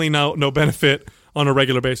definitely no benefit on a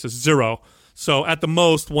regular basis. 0. So at the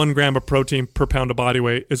most, 1 gram of protein per pound of body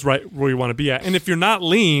weight is right where you want to be at. And if you're not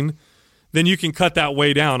lean, then you can cut that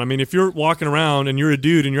way down. I mean, if you're walking around and you're a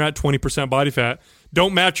dude and you're at 20% body fat,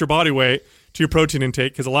 don't match your body weight to your protein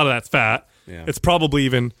intake, because a lot of that's fat. Yeah. It's probably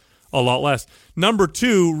even a lot less. Number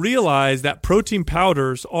 2, realize that protein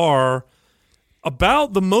powders are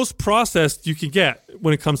about the most processed you can get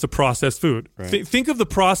when it comes to processed food. Right. Think of the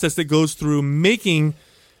process that goes through making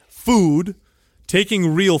food,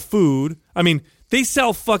 taking real food. I mean, they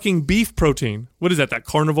sell fucking beef protein. What is that? That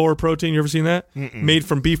carnivore protein? You ever seen that? Mm-mm. Made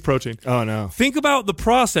from beef protein. Oh, no. Think about the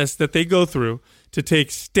process that they go through to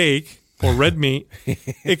take steak or red meat,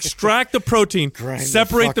 extract the protein,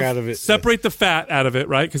 separate the fat out of it,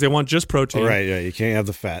 right? Because they want just protein. Oh, right, yeah. You can't have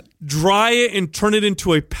the fat. Dry it and turn it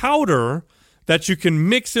into a powder that you can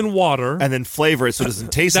mix in water. And then flavor it so it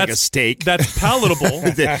doesn't taste like a steak. That's palatable.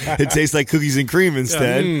 It tastes like cookies and cream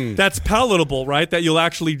instead. Yeah. That's palatable, right? That you'll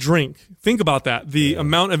actually drink. Think about that. The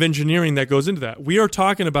amount of engineering that goes into that. We are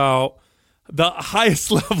talking about the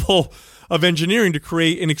highest level of engineering to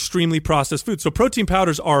create an extremely processed food. So protein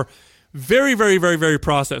powders are very, very, very, very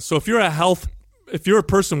processed. So if you're a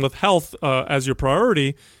person with health as your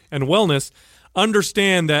priority and wellness,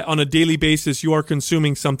 understand that on a daily basis you are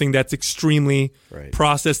consuming something that's extremely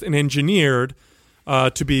processed and engineered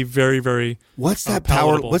to be very, very What's that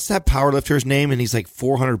palatable. What's that power lifter's name? And he's like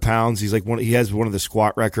 400 pounds. He's like he has one of the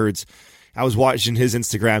squat records. I was watching his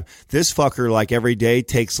Instagram. This fucker, like every day,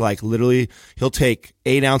 takes like literally, he'll take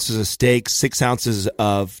 8 ounces of steak, 6 ounces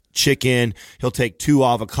of chicken. He'll take 2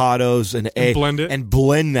 avocados and blend it and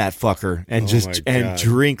blend that fucker and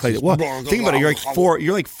drink like. Well, think about it.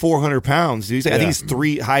 You're like 400 pounds. Dude. I think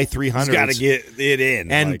he's high 300s. He's got to get it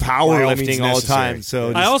in and like, powerlifting all the time.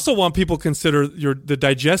 So I also want people to consider the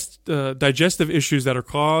digestive issues that are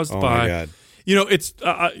caused by. My God. It's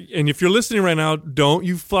and if you're listening right now, don't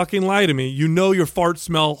you fucking lie to me. You know your farts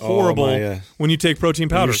smell horrible when you take protein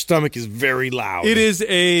powder. Your stomach is very loud. It is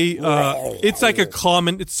it's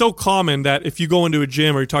so common that if you go into a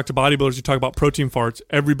gym or you talk to bodybuilders, you talk about protein farts,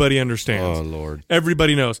 everybody understands. Oh, Lord.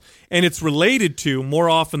 Everybody knows. And it's related to, more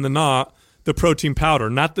often than not, the protein powder,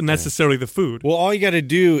 not necessarily the food. Well, all you got to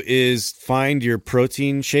do is find your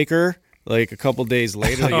protein shaker like a couple days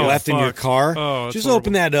later that you left in your car. Just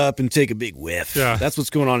open that up and take a big whiff. Yeah. That's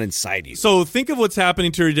what's going on inside you. So think of what's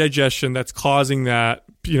happening to your digestion that's causing that,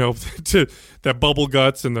 to that bubble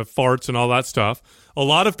guts and the farts and all that stuff. A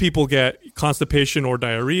lot of people get constipation or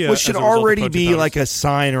diarrhea. Which should already be like a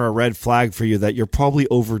sign or a red flag for you that you're probably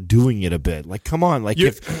overdoing it a bit. Like, come on, like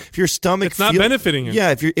if your stomach it's not benefiting you.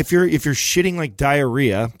 Yeah, if you're shitting like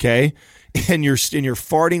diarrhea, okay, and you're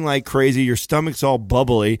farting like crazy, your stomach's all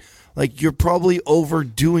bubbly, like you're probably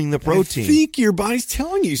overdoing the protein. I think your body's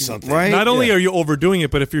telling you something. Right? Not only are you overdoing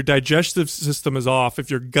it, but if your digestive system is off, if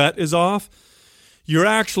your gut is off, you're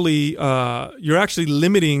actually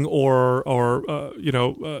limiting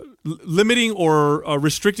limiting or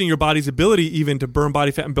restricting your body's ability even to burn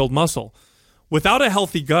body fat and build muscle. Without a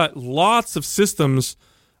healthy gut, lots of systems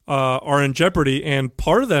are in jeopardy, and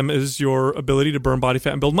part of them is your ability to burn body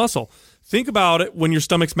fat and build muscle. Think about it when your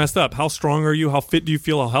stomach's messed up. How strong are you? How fit do you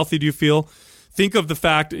feel? How healthy do you feel? Think of the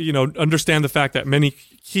fact, understand the fact that many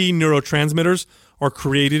key neurotransmitters are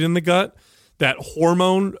created in the gut, that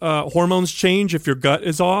hormones change if your gut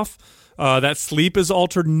is off, that sleep is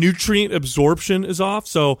altered, nutrient absorption is off.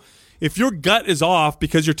 So if your gut is off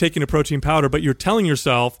because you're taking a protein powder, but you're telling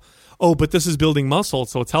yourself, oh, but this is building muscle,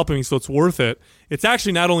 so it's helping me, so it's worth it. It's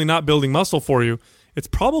actually not only not building muscle for you, it's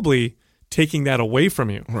probably taking that away from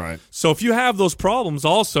you. Right. So if you have those problems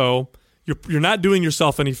also, you're not doing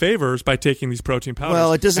yourself any favors by taking these protein powders.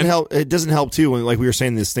 Well, it doesn't help. It doesn't help too. When, like we were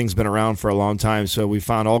saying, this thing's been around for a long time, so we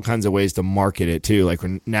found all kinds of ways to market it too. Like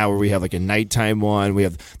now, where we have like a nighttime one, we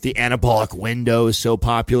have the anabolic window is so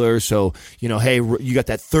popular. So hey, you got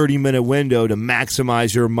that 30-minute window to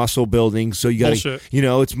maximize your muscle building. So you got to,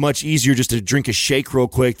 it's much easier just to drink a shake real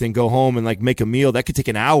quick than go home and like make a meal. That could take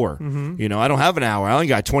an hour. Mm-hmm. I don't have an hour. I only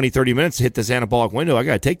got 20, 30 minutes to hit this anabolic window. I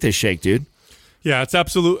got to take this shake, dude. Yeah, it's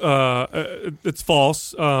absolute. It's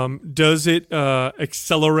false. Does it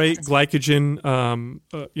accelerate glycogen,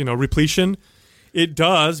 repletion? It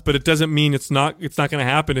does, but it doesn't mean it's not going to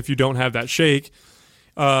happen if you don't have that shake.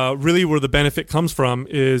 Really, where the benefit comes from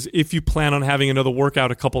is if you plan on having another workout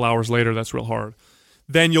a couple hours later, that's real hard.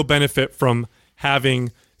 Then you'll benefit from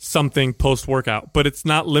having something post-workout, but it's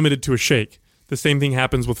not limited to a shake. The same thing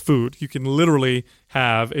happens with food. You can literally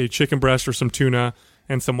have a chicken breast or some tuna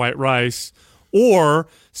and some white rice. Or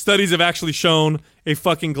studies have actually shown a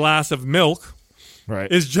fucking glass of milk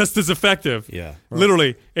is just as effective. Yeah.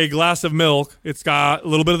 Literally, a glass of milk. It's got a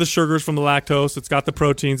little bit of the sugars from the lactose. It's got the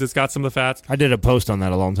proteins. It's got some of the fats. I did a post on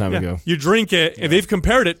that a long time ago. You drink it, and they've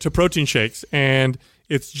compared it to protein shakes, and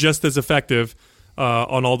it's just as effective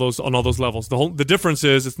on all those levels. The difference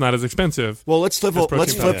is it's not as expensive. Well, let's take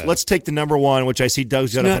the number one, which I see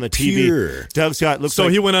Doug's got up on the TV. Pure. Doug's got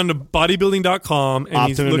he went on to bodybuilding.com and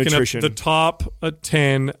he's looking Nutrition. up the top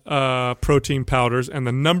 10 protein powders, and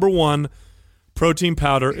the number one protein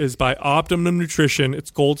powder is by Optimum Nutrition.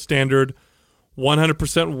 It's gold standard,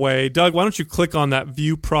 100% whey. Doug, why don't you click on that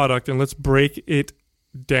view product and let's break it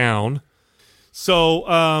down. So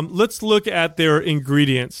let's look at their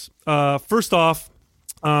ingredients. First off,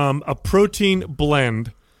 a protein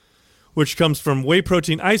blend, which comes from whey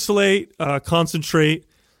protein isolate, concentrate,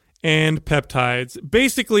 and peptides.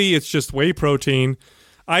 Basically, it's just whey protein.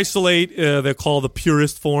 Isolate, they call the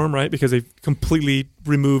purest form, right? Because they've completely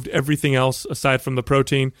removed everything else aside from the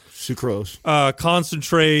protein. Sucrose.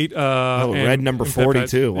 Concentrate. Red number 40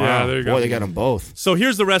 too. Wow. Yeah, there you go. Boy, they got them both. So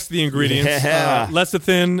here's the rest of the ingredients. Yeah.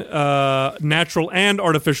 Lecithin, natural and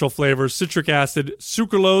artificial flavors, citric acid,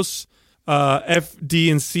 sucralose, F, D,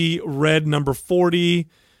 and C, red number 40.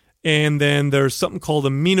 And then there's something called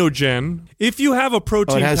Aminogen. If you have a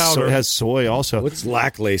protein powder. It has soy also. What's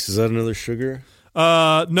lactase? Is that another sugar?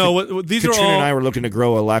 No, these Katrina are all. and I were looking to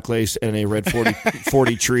grow a lactase and a red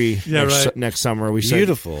 40 tree next summer. We said,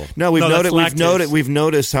 beautiful. No, we've lactase. we've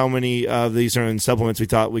noticed how many of these are in supplements. We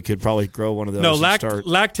thought we could probably grow one of those. No,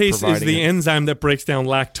 lactase is the enzyme that breaks down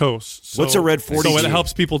lactose. So, what's a red 40? So it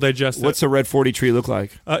helps people digest it. What's a red 40 tree look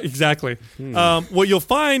like? Exactly. What you'll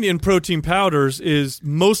find in protein powders is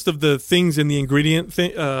most of the things in the ingredient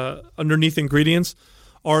underneath ingredients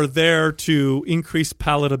are there to increase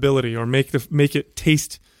palatability or make it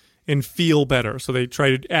taste and feel better. So they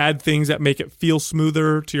try to add things that make it feel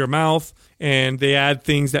smoother to your mouth, and they add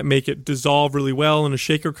things that make it dissolve really well in a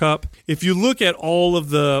shaker cup. If you look at all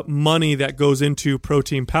of the money that goes into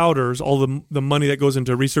protein powders, all the money that goes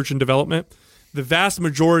into research and development, the vast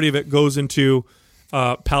majority of it goes into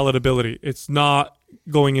palatability. It's not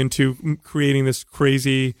going into creating this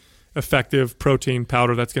crazy effective protein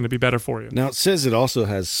powder that's going to be better for you. Now, it says it also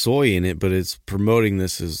has soy in it, but it's promoting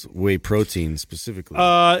this as whey protein specifically.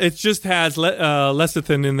 It just has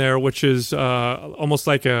lecithin in there, which is almost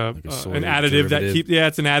like an additive derivative.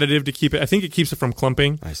 it's an additive to keep it. I think it keeps it from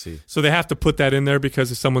clumping. I see. So they have to put that in there because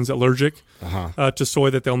if someone's allergic to soy,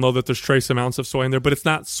 that they'll know that there's trace amounts of soy in there, but it's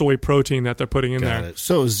not soy protein that they're putting in there.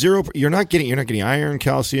 So you're not getting iron,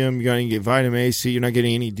 calcium, you're going to get vitamin A, C, you're not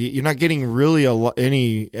getting any D, you're not getting really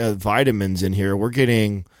any vitamins in here. We're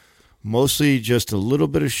getting Mostly just a little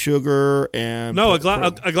bit of sugar and No, a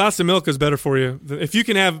glass of milk is better for you. If you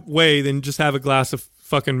can have whey, then just have a glass of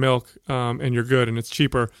fucking milk, and you're good, and it's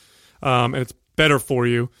cheaper, and it's better for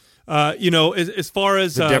you. As far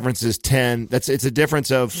as the difference is 10. It's a difference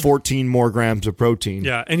of 14 more grams of protein.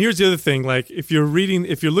 Yeah, and here's the other thing: like if you're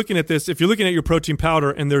looking at your protein powder,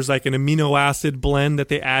 and there's like an amino acid blend that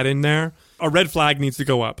they add in there, a red flag needs to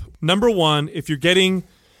go up. Number one, if you're getting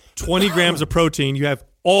 20 grams of protein, you have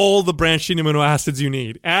all the branched chain amino acids you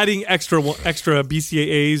need. Adding extra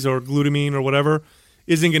BCAAs or glutamine or whatever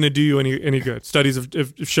isn't going to do you any good. Studies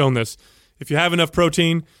have shown this. If you have enough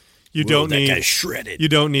protein, you don't need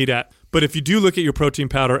that. But if you do look at your protein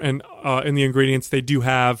powder and in the ingredients, they do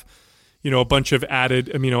have, a bunch of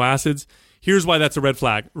added amino acids. Here's why that's a red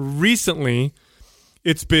flag. Recently,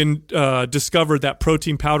 it's been discovered that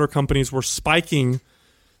protein powder companies were spiking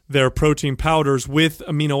their protein powders with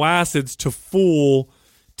amino acids to fool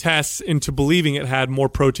tests into believing it had more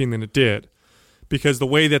protein than it did. Because the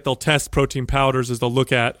way that they'll test protein powders is they'll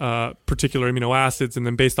look at particular amino acids, and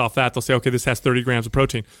then based off that, they'll say, okay, this has 30 grams of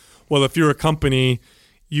protein. Well, if you're a company,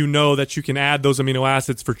 you know that you can add those amino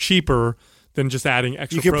acids for cheaper than just adding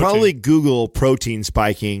extra protein. You could probably Google protein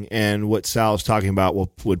spiking, and what Sal's talking about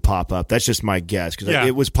would pop up. That's just my guess, because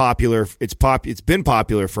it was popular. It's been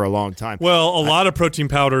popular for a long time. Well, a lot of protein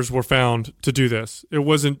powders were found to do this. It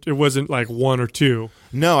wasn't like one or two.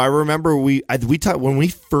 No, I remember we talked when we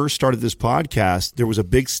first started this podcast. There was a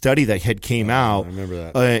big study that had came out. I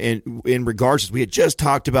remember that in regards to, we had just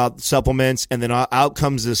talked about supplements, and then out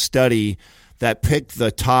comes this study that picked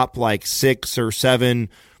the top like 6 or 7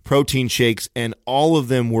 protein shakes, and all of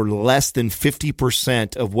them were less than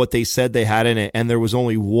 50% of what they said they had in it, and there was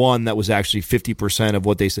only one that was actually 50% of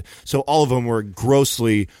what they said. So all of them were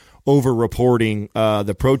grossly over-reporting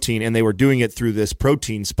the protein, and they were doing it through this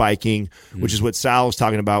protein spiking, which is what Sal was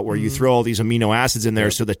talking about, where you throw all these amino acids in there,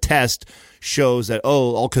 so the test shows that,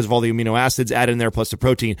 all because of all the amino acids added in there plus the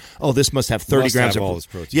protein, this must have 30 grams of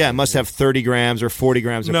protein. Yeah, it must have 30 grams or 40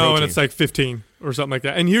 grams of protein. No, and it's like 15 or something like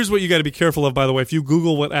that. And here's what you got to be careful of, by the way. If you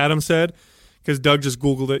Google what Adam said, because Doug just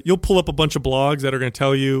Googled it, you'll pull up a bunch of blogs that are going to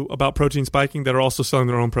tell you about protein spiking that are also selling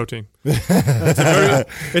their own protein.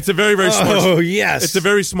 It's a very, very smart. Oh, yes. It's a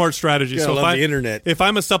very smart strategy. So love the internet. If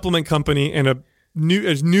I'm a supplement company and a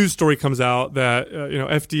news story comes out that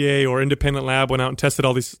FDA or independent lab went out and tested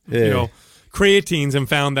all these creatines and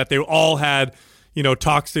found that they all had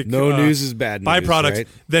toxic news is bad news, byproducts, right?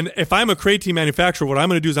 Then if I'm a creatine manufacturer, what I'm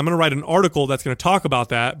going to do is I'm going to write an article that's going to talk about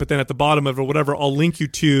that, but then at the bottom of it or whatever, I'll link you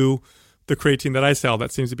to the creatine that I sell.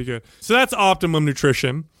 That seems to be good. So that's Optimum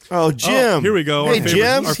Nutrition. Oh, Jim. Here we go. Hey,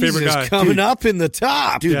 Jim. Our favorite guy. Coming up in the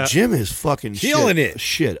top. Dude, Yeah. Jim is fucking killing it.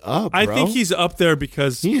 Shit up, bro. I think he's up there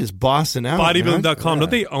because he is bossing out. bodybuilding.com, man.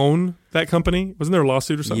 don't they own that company? Wasn't there a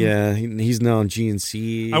lawsuit or something? Yeah, he's now on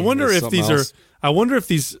GNC. I wonder if something these else.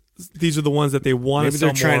 are the ones that they want Maybe to sell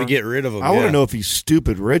they're trying more. to get rid of him. I want to know if he's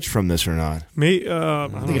stupid rich from this or not. I don't know.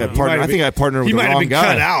 I think I partnered with He the might have wrong been guy.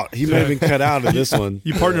 cut out. He might have been cut out of this one.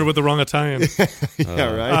 You partnered with the wrong Italian.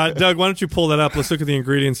 Yeah, right. Doug, why don't you pull that up? Let's look at the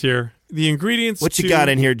ingredients here. The ingredients. What you got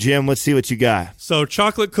in here, Jim? Let's see what you got. So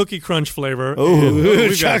chocolate cookie crunch flavor.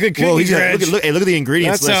 Ooh, chocolate cookie Whoa, crunch. look at the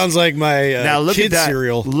ingredients That list. sounds like my Now look kid at that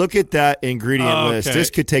cereal. Look at that ingredient Okay. list. This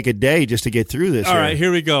could take a day just to get through this. All right,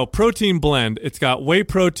 here we go. Protein blend. It's got whey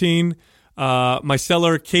protein,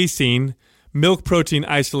 micellar casein, milk protein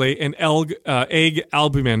isolate, and egg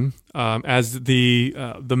albumin as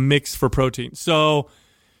the mix for protein. So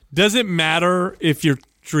does it matter if you're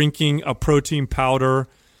drinking a protein powder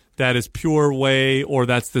that is pure whey or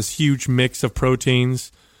that's this huge mix of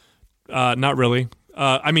proteins? Not really.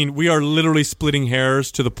 I mean, we are literally splitting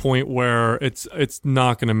hairs to the point where it's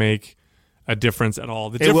not going to make a difference at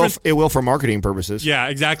all. It will for marketing purposes. Yeah,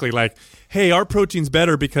 exactly. Like, hey, our protein's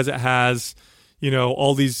better because it has,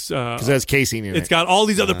 all these. Because it has casein in it. It's got all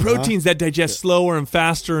these other proteins that digest slower and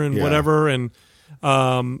faster and whatever. And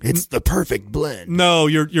it's the perfect blend. no,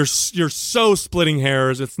 you're so splitting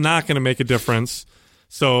hairs. It's not going to make a difference.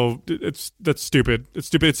 So that's stupid. It's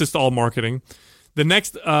stupid. It's just all marketing. The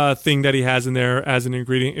next thing that he has in there as an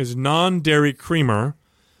ingredient is non-dairy creamer,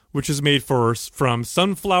 which is made from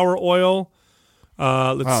sunflower oil.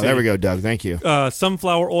 Let's see. There we go, Doug. Thank you.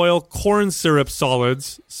 Sunflower oil, corn syrup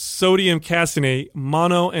solids, sodium caseinate,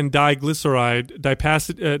 mono and diglyceride,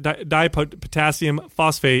 dipotassium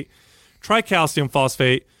phosphate, tricalcium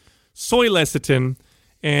phosphate, soy lecithin,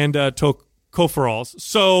 and tocopherols.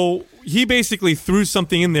 So he basically threw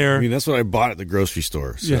something in there. I mean, that's what I bought at the grocery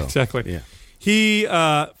store. So. Yeah, exactly. Yeah. He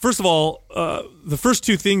first of all, the first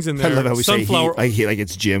two things in there. I love how we sunflower. say he, like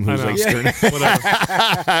it's Jim who's I know. like stirring.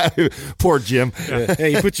 Whatever. Poor Jim.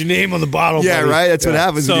 Hey, you put your name on the bottle. Yeah, buddy. right. That's what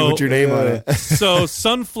happens when you put your name on it. So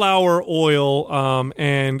sunflower oil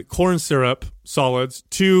and corn syrup solids,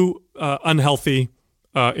 two unhealthy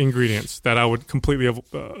ingredients that I would completely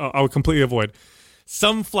avoid.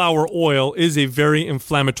 Sunflower oil is a very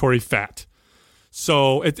inflammatory fat.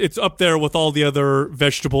 So it's up there with all the other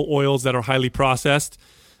vegetable oils that are highly processed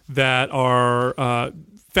that are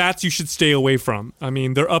fats you should stay away from. I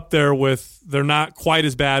mean, they're up there with, they're not quite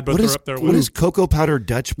as bad, but they're up there with. What does cocoa powder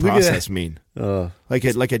Dutch process mean? Like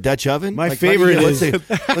a Dutch oven? My like, favorite what's is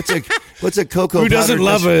what's a cocoa powder? Who doesn't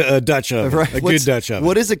love a Dutch oven? Right. A good Dutch oven.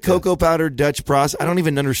 What is a cocoa powder Dutch process? I don't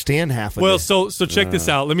even understand half of it. Well, so check this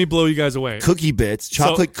out. Let me blow you guys away. Cookie bits,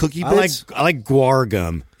 chocolate cookie I bits. like guar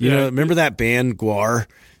gum. You Yeah. know, remember that band Guar?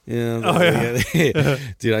 Yeah. Oh, yeah.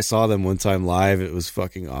 Dude, I saw them one time live. It was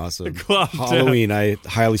fucking awesome. Wow, Halloween, I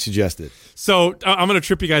highly suggest it. So I'm going to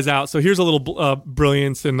trip you guys out. So here's a little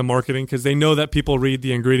brilliance in the marketing because they know that people read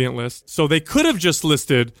the ingredient list. So they could have just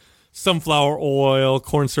listed sunflower oil,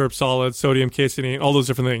 corn syrup solids, sodium caseinate, all those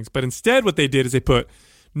different things. But instead what they did is they put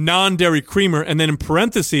non-dairy creamer, and then in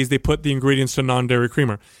parentheses they put the ingredients to non-dairy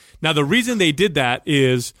creamer. Now the reason they did that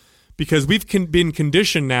is because we've been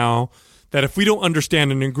conditioned now that if we don't understand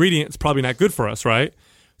an ingredient, it's probably not good for us, right?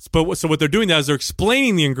 But so what they're doing now is they're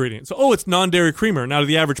explaining the ingredients. So, it's non-dairy creamer. Now to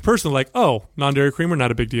the average person, like, non-dairy creamer, not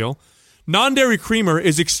a big deal. Non-dairy creamer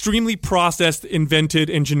is extremely processed, invented,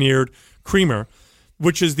 engineered creamer,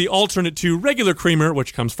 which is the alternate to regular creamer,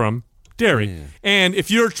 which comes from dairy. Yeah. And if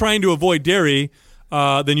you're trying to avoid dairy,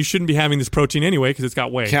 then you shouldn't be having this protein anyway because it's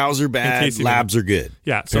got whey. Cows are bad, labs are good.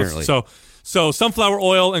 Yeah, apparently. So sunflower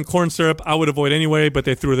oil and corn syrup I would avoid anyway, but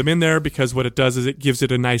they threw them in there because what it does is it gives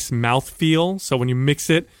it a nice mouth feel. So when you mix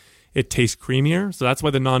it, it tastes creamier. So that's why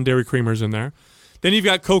the non-dairy creamer is in there. Then you've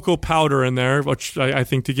got cocoa powder in there, which I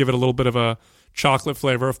think to give it a little bit of a chocolate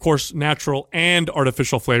flavor. Of course, natural and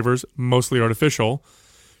artificial flavors, mostly artificial.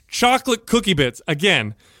 Chocolate cookie bits,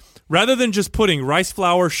 again, rather than just putting rice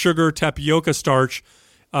flour, sugar, tapioca starch,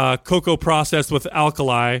 cocoa processed with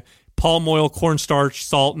alkali, palm oil, cornstarch,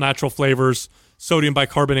 salt, natural flavors, sodium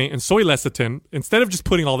bicarbonate, and soy lecithin. Instead of just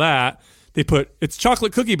putting all that, they put it's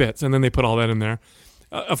chocolate cookie bits, and then they put all that in there.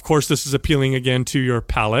 Of course, this is appealing again to your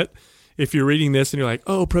palate. If you're reading this and you're like,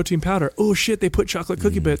 protein powder. Oh, shit, they put chocolate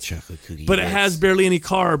cookie bits. But it has barely any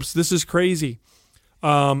carbs. This is crazy.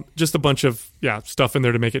 Just a bunch of stuff in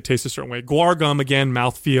there to make it taste a certain way. Guar gum, again,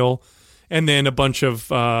 mouthfeel. And then a bunch of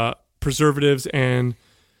preservatives and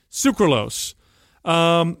sucralose.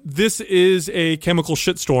 This is a chemical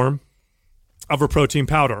shitstorm of a protein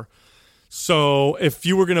powder. So if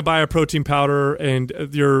you were going to buy a protein powder and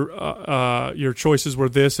your choices were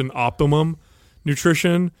this and Optimum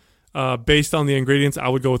Nutrition, based on the ingredients, I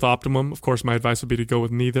would go with Optimum. Of course, my advice would be to go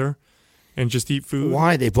with neither and just eat food.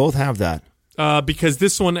 Why? They both have that. Because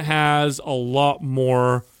this one has a lot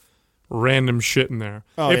more random shit in there.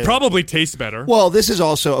 It probably tastes better. Well, this is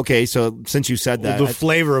also okay. So since you said that, the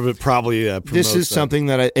flavor of it probably promotes this is that. something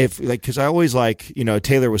that because I always like,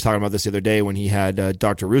 Taylor was talking about this the other day when he had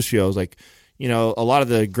Dr. Ruscio. I was like, a lot of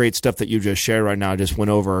the great stuff that you just shared right now just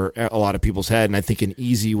went over a lot of people's head, and I think an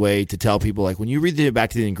easy way to tell people, like when you read back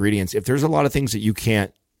to the ingredients, if there's a lot of things that you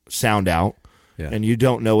can't sound out. Yeah. And you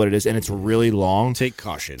don't know what it is, and it's really long. Take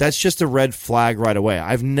caution. That's just a red flag right away.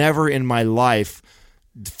 I've never in my life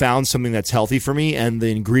found something that's healthy for me, and the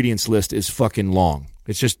ingredients list is fucking long.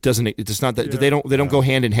 It just doesn't. It's not that they don't go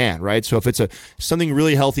hand in hand, right? So if it's something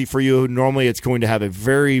really healthy for you, normally it's going to have a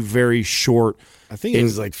very, very short. I think it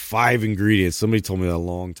was like 5 ingredients. Somebody told me that a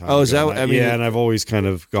long time ago. Oh, is that? I mean, and I've always kind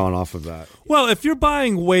of gone off of that. Well, if you're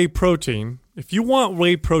buying whey protein, if you want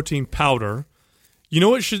whey protein powder. You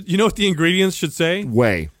know what the ingredients should say?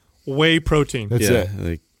 Whey protein. That's it.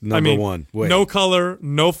 Like number one. Whey. No color,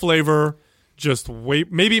 no flavor, just whey.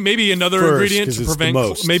 Maybe another ingredient to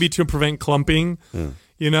prevent clumping. Yeah.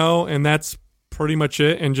 And that's pretty much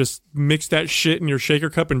it. And just mix that shit in your shaker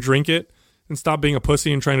cup and drink it, and stop being a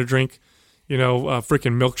pussy and trying to drink, a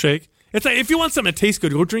freaking milkshake. It's like if you want something to taste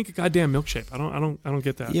good, go drink a goddamn milkshake. I don't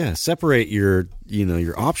get that. Yeah, separate your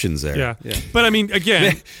options there. Yeah. But I mean,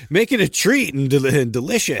 again, make it a treat and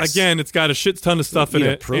delicious. Again, it's got a shit ton of stuff in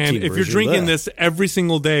it, and if you're drinking this every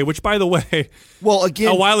single day, which by the way,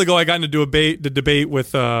 a while ago I got into the debate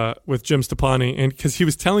with Jim Stepani, and because he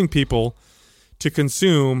was telling people to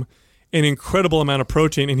consume an incredible amount of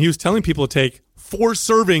protein, and he was telling people to take 4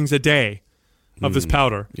 servings a day of this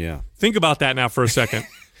powder. Yeah, think about that now for a second.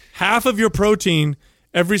 Half of your protein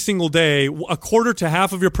every single day, a quarter to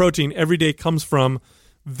half of your protein every day comes from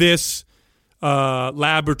this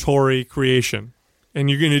laboratory creation, and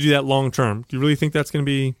you're going to do that long term. Do you really think that's going to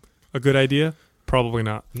be a good idea? Probably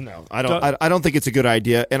not. No, I don't. I don't think it's a good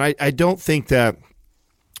idea, and I don't think that.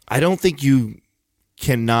 I don't think you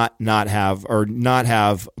cannot not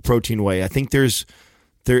have protein whey. I think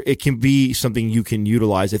it can be something you can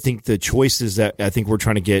utilize. I think the choices that I think we're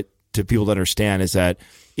trying to get to people to understand is that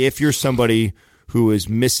if you're somebody who is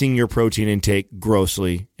missing your protein intake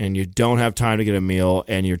grossly and you don't have time to get a meal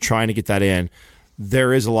and you're trying to get that in,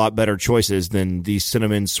 there is a lot better choices than the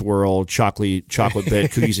cinnamon swirl chocolate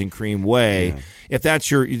bit cookies and cream whey. Yeah. If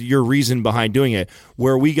that's your reason behind doing it,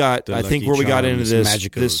 where we got into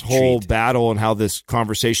this whole battle and how this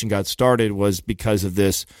conversation got started was because of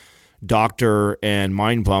this doctor and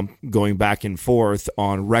Mind Pump going back and forth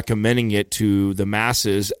on recommending it to the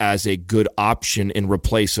masses as a good option in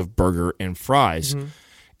replace of burger and fries. Mm-hmm.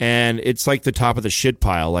 And it's like the top of the shit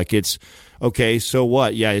pile. Like it's okay, so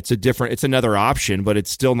what? Yeah, it's another option, but it's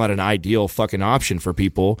still not an ideal fucking option for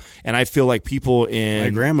people. And I feel like people my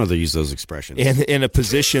grandmother used those expressions. In a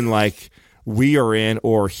position like we are in,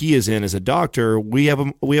 or he is in as a doctor, we have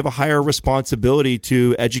a higher responsibility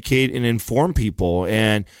to educate and inform people.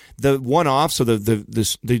 And the one-offs, so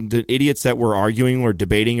the idiots that we're arguing or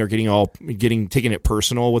debating or taking it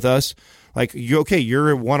personal with us. Like,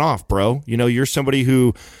 you're a one-off, bro. You're somebody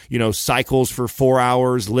who, cycles for 4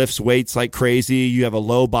 hours, lifts weights like crazy. You have a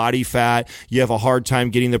low body fat. You have a hard time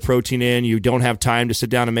getting the protein in. You don't have time to sit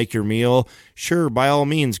down and make your meal. Sure, by all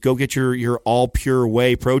means, go get your all pure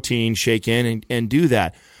whey protein shake in and do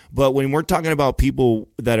that. But when we're talking about people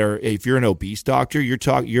that are, if you're an obese doctor,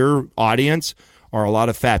 your audience are a lot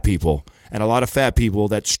of fat people, and a lot of fat people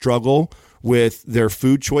that struggle with their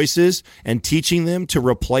food choices, and teaching them to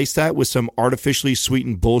replace that with some artificially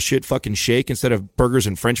sweetened bullshit fucking shake instead of burgers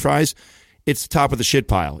and french fries. It's the top of the shit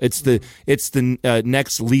pile. It's the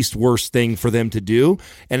next least worst thing for them to do,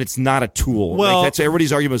 and it's not a tool. Well, that's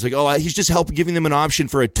everybody's argument. Is like, oh, he's just giving them an option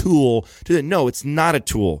for a tool. No, it's not a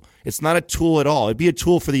tool. It's not a tool at all. It'd be a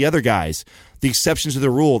tool for the other guys, the exceptions to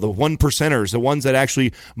the rule, the 1%ers, the ones that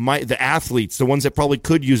actually the athletes, the ones that probably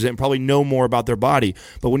could use it and probably know more about their body.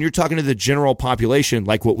 But when you're talking to the general population,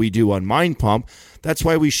 like what we do on Mind Pump, that's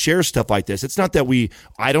why we share stuff like this. It's not that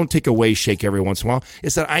I don't take a whey shake every once in a while.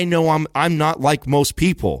 It's that I know I'm not like most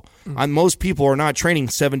people. Most people are not training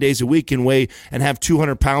 7 days a week and weigh and have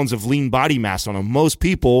 200 pounds of lean body mass on them. Most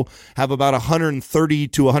people have about 130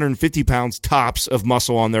 to 150 pounds tops of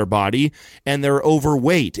muscle on their body, and they're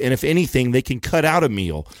overweight. And if anything, they can cut out a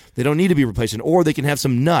meal. They don't need to be replacing, or they can have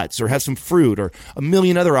some nuts or have some fruit or a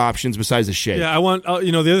million other options besides the shake. Yeah, I want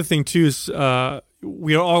the other thing too is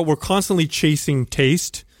we're constantly chasing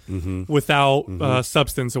taste without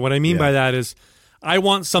substance. And what I mean by that is I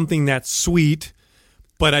want something that's sweet,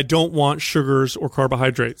 but I don't want sugars or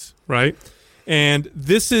carbohydrates, right? And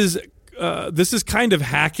this is kind of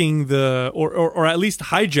hacking or at least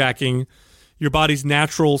hijacking your body's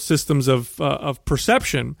natural systems of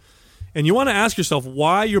perception. And you want to ask yourself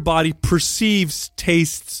why your body perceives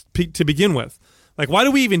tastes to begin with. Like, why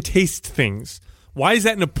do we even taste things? Why is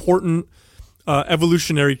that an important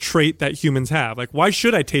evolutionary trait that humans have? Like, why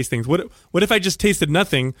should I taste things? What if I just tasted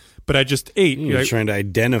nothing, but I just ate? You're trying to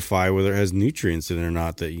identify whether it has nutrients in it or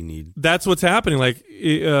not that you need. That's what's happening. Like,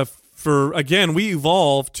 we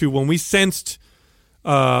evolved to when we sensed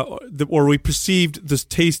or we perceived this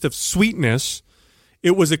taste of sweetness,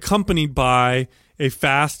 it was accompanied by a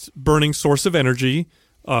fast-burning source of energy,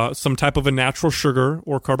 some type of a natural sugar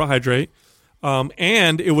or carbohydrate,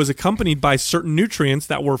 and it was accompanied by certain nutrients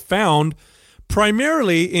that were found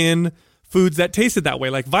primarily in foods that tasted that way.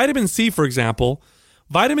 Like vitamin C, for example.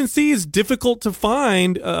 Vitamin C is difficult to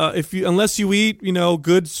find unless you eat,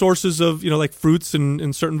 good sources of, like fruits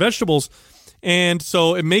and certain vegetables. And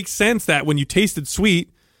so it makes sense that when you tasted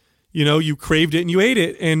sweet, you craved it and you ate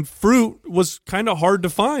it. And fruit was kind of hard to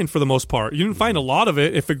find for the most part. You didn't find a lot of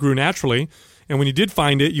it if it grew naturally. And when you did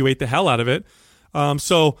find it, you ate the hell out of it.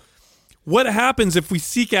 So what happens if we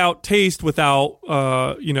seek out taste without,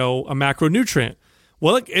 a macronutrient?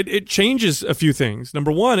 Well, it changes a few things.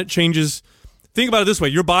 Number one, it changes. Think about it this way.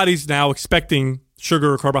 Your body's now expecting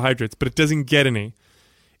sugar or carbohydrates, but it doesn't get any.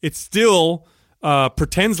 It still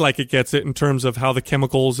pretends like it gets it in terms of how the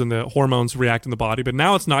chemicals and the hormones react in the body, but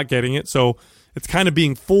now it's not getting it, so it's kind of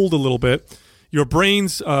being fooled a little bit. Your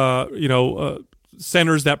brain's,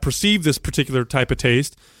 centers that perceive this particular type of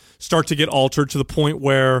taste start to get altered to the point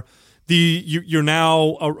where you're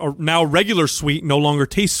now regular sweet no longer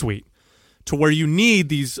tastes sweet, to where you need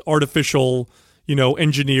these artificial,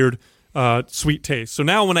 engineered sweet taste. So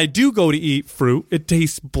now when I do go to eat fruit, it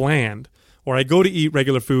tastes bland. Or I go to eat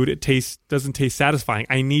regular food, it doesn't taste satisfying.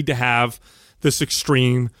 I need to have this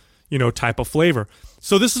extreme, type of flavor.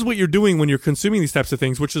 So this is what you're doing when you're consuming these types of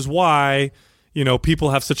things, which is why,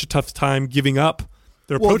 people have such a tough time giving up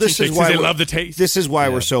their protein shakes because they love the taste. This is why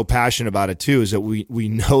we're so passionate about it too, is that we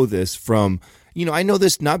know this from, I know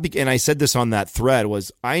this and I said this on that thread,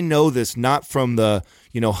 was I know this not from the,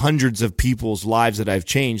 hundreds of people's lives that I've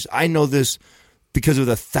changed. I know this because of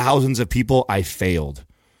the thousands of people I failed.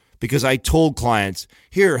 Because I told clients,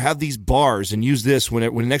 here, have these bars and use this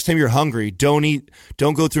when next time you're hungry, don't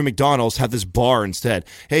go through McDonald's, have this bar instead.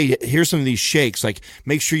 Hey, here's some of these shakes. Like,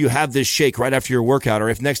 make sure you have this shake right after your workout. Or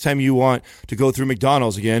if next time you want to go through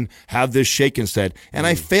McDonald's again, have this shake instead. And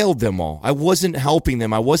I failed them all. I wasn't helping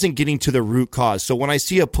them. I wasn't getting to the root cause. So when I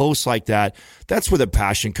see a post like that, that's where the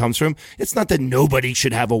passion comes from. It's not that nobody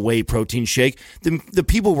should have a whey protein shake. The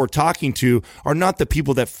people we're talking to are not the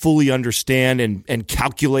people that fully understand and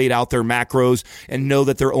calculate out their macros and know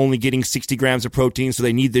that they're only getting 60 grams of protein, so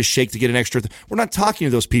they need this shake to get an extra. We're not talking to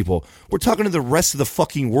those people. We're talking to the rest of the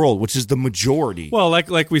fucking world, which is the majority. Well,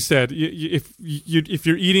 like we said, if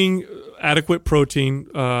you're eating adequate protein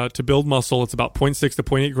to build muscle, it's about 0.6 to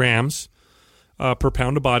 0.8 grams per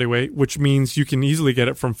pound of body weight, which means you can easily get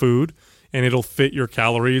it from food, and it'll fit your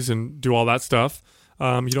calories and do all that stuff.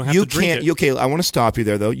 You don't have to drink it. Okay, I want to stop you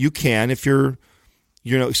there, though. You can if you're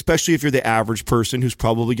especially if you're the average person who's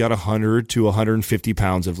probably got 100 to 150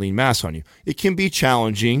 pounds of lean mass on you. It can be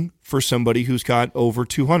challenging for somebody who's got over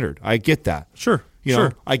 200. I get that. Sure.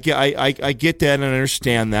 Sure. I get that and I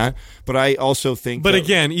understand that, but I also think. But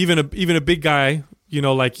again, even a big guy,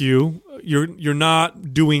 like you're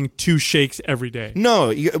not doing 2 shakes every day.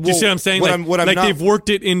 No, do you see what I'm saying? They've worked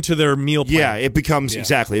it into their meal plan. Yeah, it becomes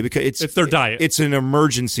exactly it's their diet. It's an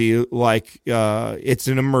emergency, it's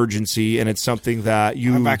an emergency, and it's something that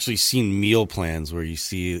I've actually seen meal plans where you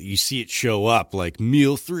see it show up like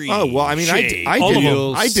meal 3. Oh well, I mean, shake, I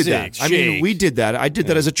did that. Shake. I mean, we did that. I did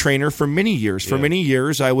that as a trainer for many years. For many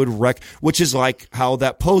years, I would which is like how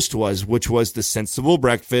that post was, which was the sensible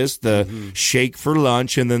breakfast, the shake for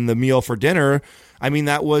lunch, and then the meal for dinner. I mean,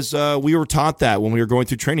 that was we were taught that when we were going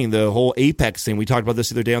through training. The whole Apex thing, we talked about this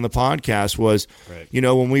the other day on the podcast, was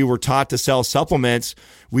when we were taught to sell supplements,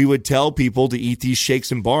 we would tell people to eat these shakes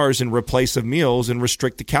and bars in replace of meals and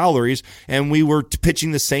restrict the calories, and we were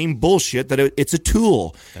pitching the same bullshit that it's a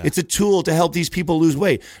tool. Yeah. It's a tool to help these people lose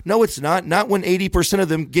weight. No, it's not. Not when 80% of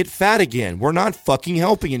them get fat again. We're not fucking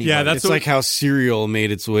helping anybody. Yeah, it's like how cereal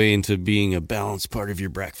made its way into being a balanced part of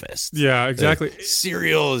your breakfast. Yeah, exactly.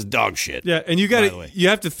 Cereal is dog shit. Yeah, and you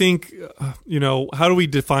have to think, how do we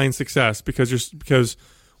define success? Because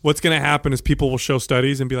what's going to happen is people will show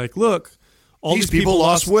studies and be like, look, all these people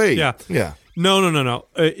lost weight. Yeah. No.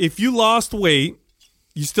 If you lost weight,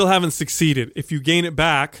 you still haven't succeeded. If you gain it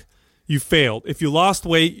back, you failed. If you lost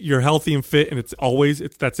weight, you're healthy and fit, and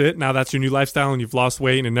that's it. Now that's your new lifestyle, and you've lost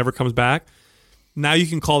weight, and it never comes back. Now you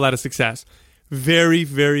can call that a success. Very,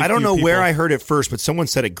 very few I don't know people. where I heard it first, but someone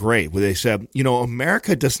said it great, where they said,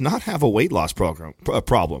 America does not have a weight loss problem.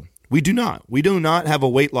 We do not. We do not have a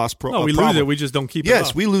weight loss problem. No, we lose it. We just don't keep it up.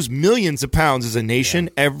 Yes, we lose millions of pounds as a nation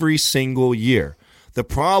every single year. The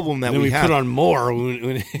problem that we have, put on more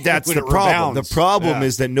when that's when the it problem. rebounds. The problem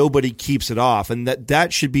is that nobody keeps it off, and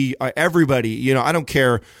that should be everybody. I don't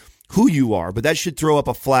care who you are, but that should throw up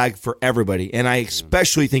a flag for everybody. And I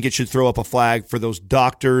especially think it should throw up a flag for those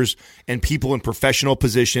doctors and people in professional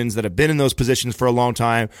positions that have been in those positions for a long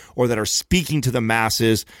time, or that are speaking to the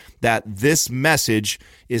masses, that this message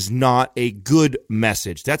is not a good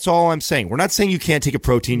message. That's all I'm saying. We're not saying you can't take a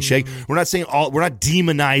protein shake. We're not saying we're not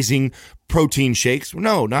demonizing protein shakes.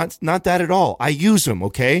 No, not that at all. I use them,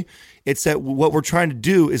 okay? It's that what we're trying to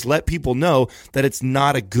do is let people know that it's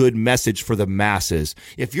not a good message for the masses.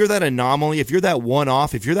 If you're that anomaly, if you're that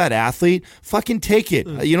one-off, if you're that athlete, fucking take it.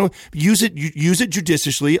 Use it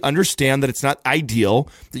judiciously. Understand that it's not ideal,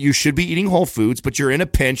 that you should be eating whole foods, but you're in a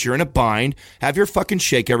pinch, you're in a bind. Have your fucking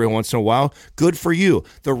shake every once in a while. Good for you.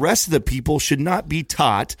 The rest of the people should not be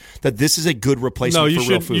taught that this is a good replacement for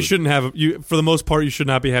real food. You shouldn't have. For the most part, you should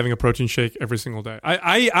not be having a protein shake every single day.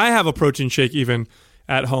 I have a protein shake even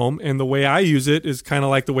at home, and the way I use it is kind of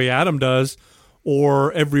like the way Adam does,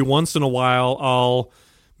 or every once in a while I'll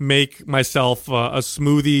make myself a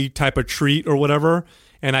smoothie type of treat or whatever,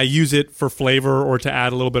 and I use it for flavor or to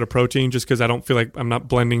add a little bit of protein, just because I don't feel like I'm not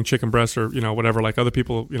blending chicken breasts or whatever like other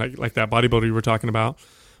people, like that bodybuilder you were talking about.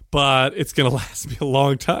 But it's going to last me a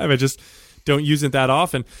long time. I just don't use it that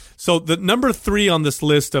often. So the number 3 on this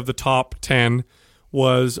list of the top 10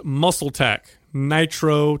 was Muscle Tech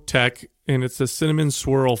Nitro Tech, and it's a cinnamon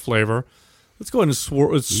swirl flavor. Let's go ahead and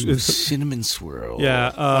swirl. Cinnamon swirl.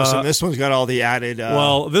 Yeah. So this one's got all the added.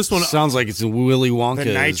 Well, this one Sounds like it's a Willy Wonka.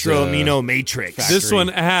 the nitro amino matrix. This one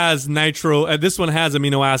has nitro. This one has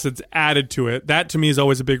amino acids added to it. That to me is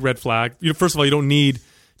always a big red flag. First of all, you don't need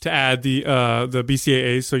to add the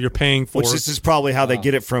BCAAs, so you're paying for. Which this is probably how they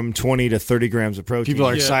get it from 20 to 30 grams of protein. People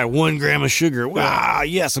are excited. 1 gram of sugar. Wow,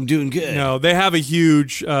 yes, I'm doing good. No, they have a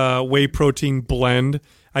huge whey protein blend.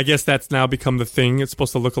 I guess that's now become the thing. It's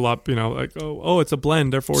supposed to look a lot, like it's a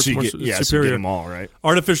blend, therefore it's more superior. So you get them all, right?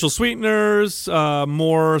 Artificial sweeteners,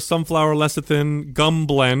 more sunflower lecithin gum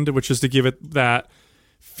blend, which is to give it that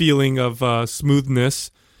feeling of smoothness.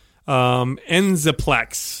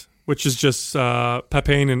 Enzaplex, which is just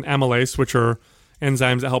papain and amylase, which are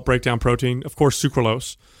enzymes that help break down protein. Of course,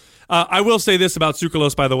 sucralose. I will say this about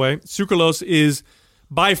sucralose, by the way. Sucralose is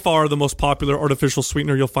by far the most popular artificial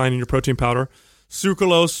sweetener you'll find in your protein powder.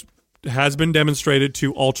 Sucralose has been demonstrated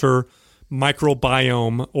to alter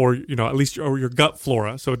microbiome or, at least your gut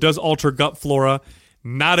flora. So it does alter gut flora.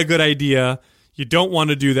 Not a good idea. You don't want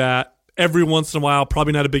to do that. Every once in a while,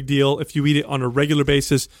 probably not a big deal. If you eat it on a regular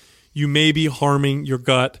basis, you may be harming your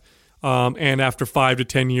gut. And after 5 to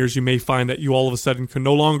 10 years, you may find that you all of a sudden can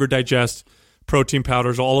no longer digest protein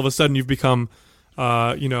powders. All of a sudden, you've become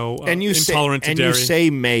intolerant to dairy. And you say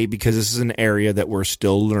may because this is an area that we're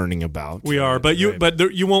still learning about. We are, but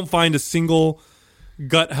you won't find a single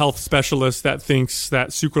gut health specialist that thinks that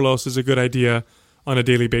sucralose is a good idea on a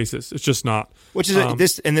daily basis. It's just not. Which is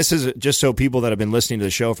this is just so people that have been listening to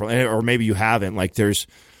the show or maybe you haven't. Like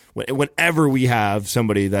whenever we have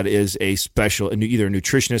somebody that is either a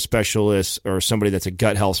nutritionist specialist or somebody that's a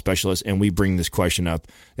gut health specialist, and we bring this question up,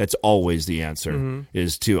 that's always the answer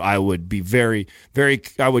is to, I would be very, very,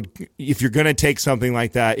 if you're going to take something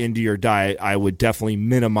like that into your diet, I would definitely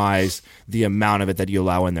minimize the amount of it that you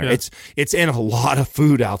allow in there. Yeah. It's in a lot of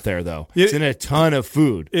food out there, though. It's in a ton of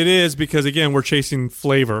food. It is because, again, we're chasing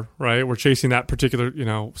flavor, right? We're chasing that particular,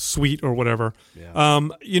 sweet or whatever. Yeah.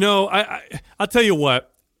 I'll tell you what.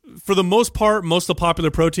 For the most part, most of the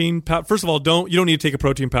popular protein, first of all, you don't need to take a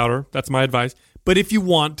protein powder. That's my advice. But if you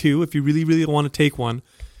want to, if you really, really want to take one,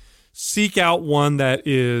 seek out one that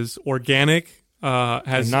is organic, has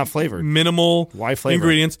and not flavored, minimal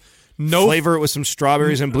ingredients. Flavor it with some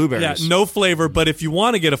strawberries and blueberries. Yeah, no flavor. But if you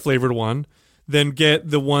want to get a flavored one, then get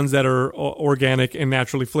the ones that are organic and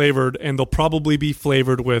naturally flavored, and they'll probably be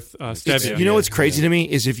flavored with stevia. You know what's crazy to me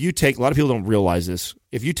is if you take, a lot of people don't realize this,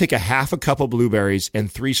 if you take a half a cup of blueberries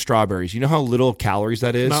and 3 strawberries, you know how little calories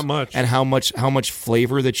that is? Not much. And how much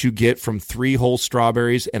flavor that you get from 3 whole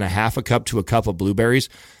strawberries and a half a cup to a cup of blueberries.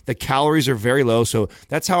 The calories are very low, so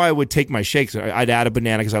that's how I would take my shakes. I'd add a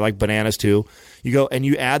banana because I like bananas too. You go and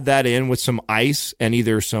you add that in with some ice and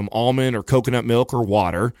either some almond or coconut milk or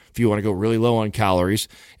water if you want to go really low on calories,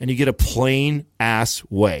 and you get a plain ass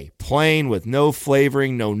whey. Plain with no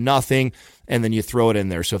flavoring, no nothing. And then you throw it in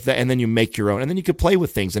there. And then you make your own. And then you could play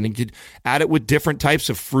with things. And you could add it with different types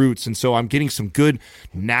of fruits. And so I'm getting some good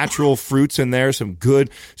natural fruits in there, some good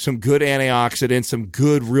antioxidants, some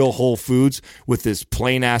good real whole foods with this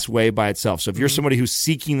plain ass whey by itself. So if you're somebody who's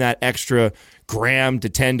seeking that extra gram to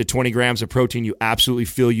 10 to 20 grams of protein, you absolutely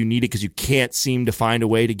feel you need it because you can't seem to find a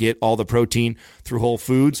way to get all the protein through whole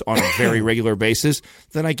foods on a very regular basis,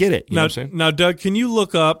 then I get it. You know what I'm saying? Now, Doug, can you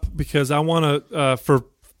look up, because I want to, for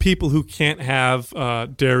people who can't have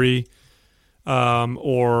dairy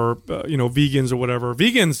or vegans or whatever.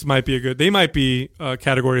 Vegans might be a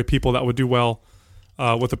category of people that would do well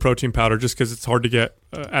with a protein powder just because it's hard to get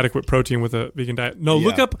adequate protein with a vegan diet. No,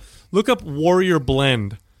 Yeah. look up Warrior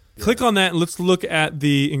Blend. Yeah. Click on that and let's look at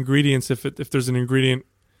the ingredients if there's an ingredient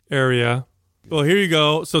area. Well, here you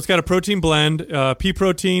go. So it's got a protein blend, pea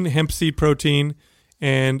protein, hemp seed protein,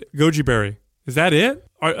 and goji berry. Is that it?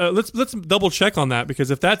 Let's double check on that,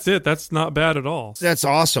 because if that's it, that's not bad at all. That's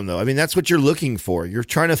awesome, though. I mean, that's what you're looking for. You're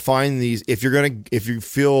trying to find these. If you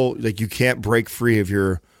feel like you can't break free of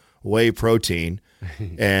your whey protein,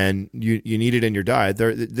 and you need it in your diet,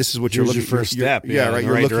 this is what you're looking for. First step. Yeah, right.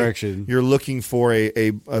 You're direction. You're looking for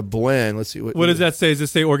a blend. Let's see. What does that say? Does it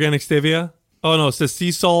say organic stevia? Oh no, it says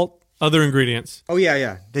sea salt, other ingredients. Oh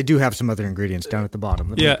yeah. They do have some other ingredients down at the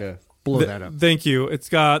bottom. Let me blow that up. Thank you. It's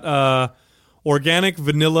got organic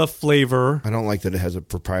vanilla flavor. I don't like that it has a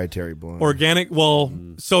proprietary blend. Organic. Well,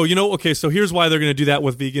 so so here's why they're going to do that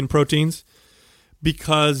with vegan proteins,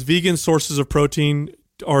 because vegan sources of protein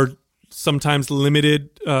are sometimes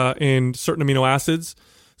limited in certain amino acids.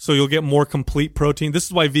 So you'll get more complete protein. This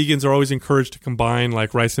is why vegans are always encouraged to combine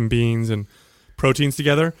like rice and beans and proteins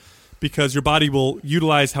together, because your body will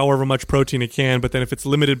utilize however much protein it can. But then if it's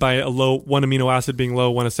limited by one amino acid being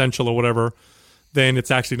low, one essential or whatever, then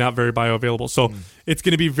it's actually not very bioavailable. So it's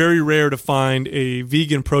going to be very rare to find a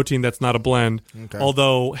vegan protein that's not a blend. Okay.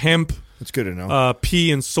 Although hemp, that's good to know.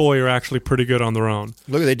 Pea and soy are actually pretty good on their own.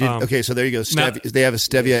 Look, they did. Okay, so there you go. They have a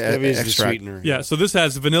stevia extract. Yeah, so this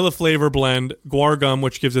has vanilla flavor blend, guar gum,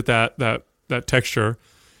 which gives it that texture,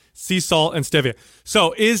 sea salt, and stevia.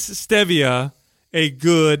 So is stevia a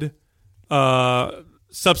good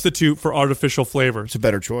substitute for artificial flavors? It's a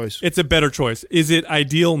better choice. It's a better choice. Is it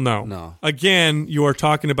ideal? No. No. Again, you are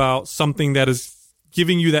talking about something that is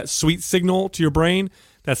giving you that sweet signal to your brain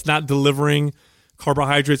that's not delivering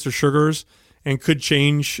carbohydrates or sugars and could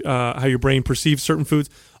change how your brain perceives certain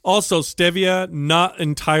foods. Also, stevia, not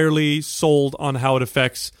entirely sold on how it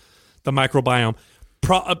affects the microbiome.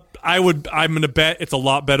 I'm going to bet it's a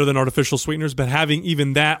lot better than artificial sweeteners, but having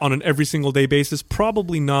even that on an every single day basis,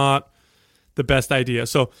 probably not the best idea.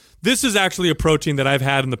 So this is actually a protein that I've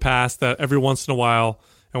had in the past that every once in a while,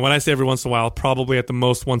 and when I say every once in a while, probably at the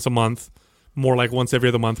most once a month, more like once every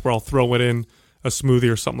other month, where I'll throw it in a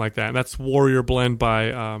smoothie or something like that. And that's Warrior Blend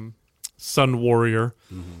by Sun Warrior.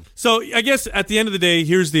 Mm-hmm. So I guess at the end of the day,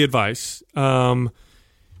 here's the advice. Whole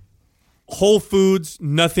Foods,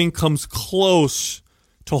 nothing comes close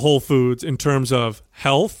to Whole Foods in terms of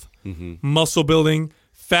health, muscle building,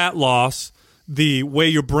 fat loss, the way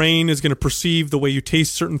your brain is going to perceive, the way you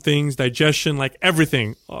taste certain things, digestion, like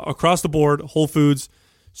everything across the board. Whole Foods,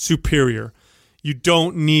 superior. You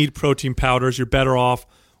don't need protein powders. You're better off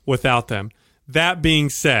without them. That being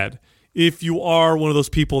said, if you are one of those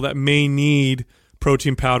people that may need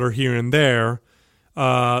protein powder here and there,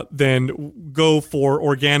 then go for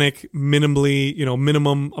organic,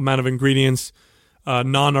 minimum amount of ingredients,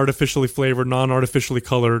 non-artificially flavored, non-artificially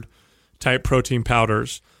colored type protein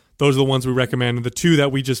powders. Those are the ones we recommend. And the two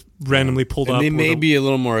that we just randomly pulled up. They may be a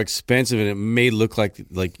little more expensive, and it may look like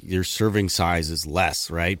your serving size is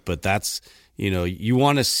less, right? But that's, you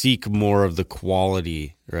want to seek more of the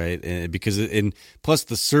quality, right? And plus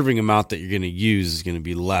the serving amount that you're going to use is going to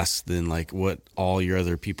be less than like what all your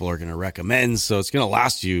other people are going to recommend. So it's going to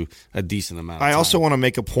last you a decent amount of time. I also want to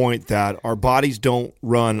make a point that our bodies don't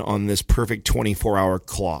run on this perfect 24-hour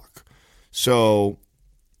clock. So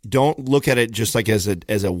don't look at it just like as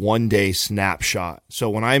a one-day snapshot. So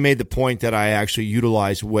when I made the point that I actually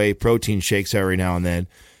utilize whey protein shakes every now and then,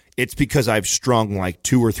 it's because I've strung like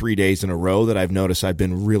 2 or 3 days in a row that I've noticed I've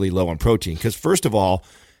been really low on protein. Because first of all,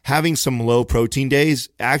 having some low protein days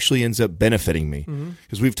actually ends up benefiting me.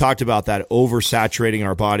 Because we've talked about that oversaturating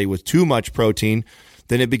our body with too much protein,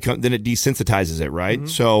 then it desensitizes it, right?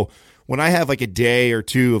 So when I have like a day or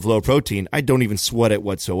two of low protein, I don't even sweat it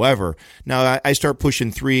whatsoever. Now I start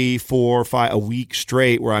pushing 3, 4, 5 a week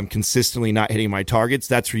straight where I'm consistently not hitting my targets.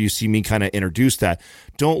 That's where you see me kind of introduce that.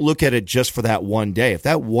 Don't look at it just for that one day. If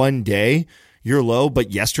that one day you're low,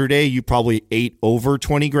 but yesterday you probably ate over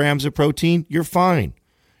 20 grams of protein, you're fine.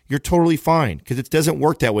 You're totally fine because it doesn't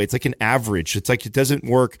work that way. It's like an average. It's like it doesn't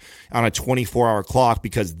work on a 24-hour clock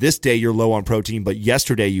because this day you're low on protein, but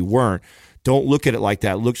yesterday you weren't. Don't look at it like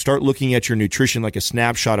that. Start looking at your nutrition like a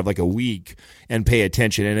snapshot of like a week and pay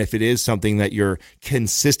attention. And if it is something that you're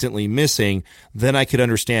consistently missing, then I could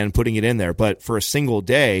understand putting it in there. But for a single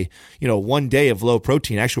day, one day of low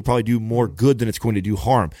protein actually will probably do more good than it's going to do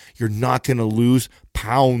harm. You're not going to lose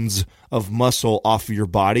pounds of muscle off of your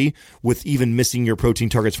body with even missing your protein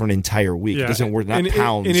targets for an entire week. Yeah. It doesn't work, not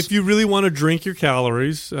pounds. And if you really want to drink your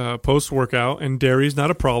calories post-workout, and dairy is not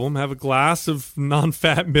a problem, have a glass of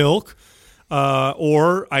non-fat milk.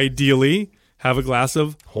 Or ideally, have a glass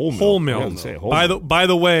of whole milk. By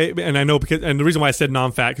the way, and I know and the reason why I said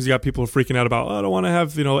non-fat because you got people freaking out about I don't want to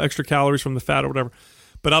have extra calories from the fat or whatever.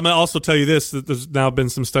 But I'm gonna also tell you this: that there's now been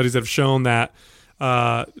some studies that have shown that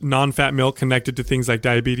non-fat milk connected to things like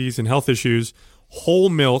diabetes and health issues. Whole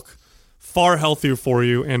milk far healthier for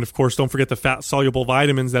you, and of course, don't forget the fat-soluble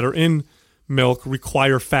vitamins that are in milk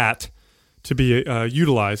require fat to be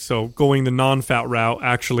utilized. So going the non-fat route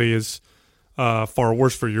actually is far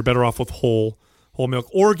worse for you. You're better off with whole milk,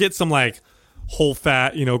 or get some like whole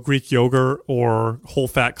fat, Greek yogurt or whole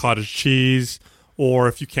fat cottage cheese, or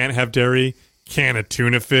if you can't have dairy, can of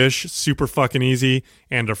tuna fish, super fucking easy,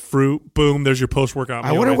 and a fruit. Boom, there's your post-workout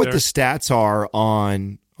meal. I wonder right what there. The stats are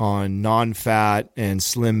on non-fat and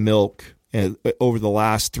slim milk over the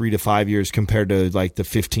last 3 to 5 years compared to like the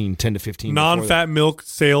 10 to 15. Non-fat milk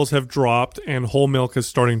sales have dropped and whole milk is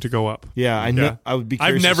starting to go up. Yeah, I know. I would be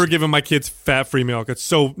curious. I've never given my kids fat-free milk. It's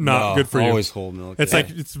so not good for you. Always whole milk. It's like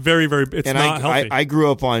it's very, very. It's and not healthy. I grew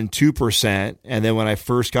up on 2%, and then when I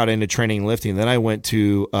first got into training and lifting, then I went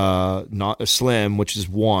to not slim, which is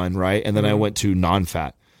 1, right, and then I went to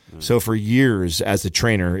non-fat. So for years as a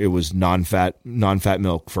trainer, it was non-fat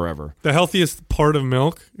milk forever. The healthiest part of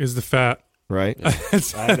milk is the fat. Right?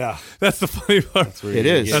 I know. That's the funny part. It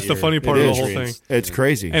is. That's the funny part of the whole thing. It's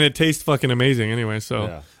crazy. And it tastes fucking amazing anyway.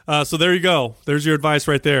 So so there you go. There's your advice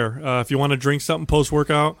right there. If you want to drink something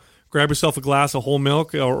post-workout, grab yourself a glass of whole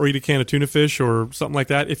milk or eat a can of tuna fish or something like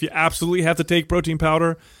that. If you absolutely have to take protein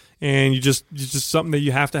powder and you just something that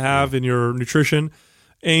you have to have in your nutrition,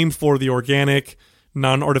 aim for the organic,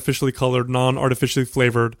 non-artificially colored, non-artificially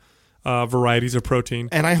flavored varieties of protein.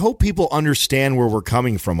 And I hope people understand where we're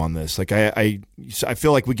coming from on this. Like I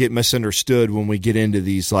feel like we get misunderstood when we get into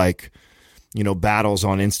these battles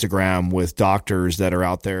on Instagram with doctors that are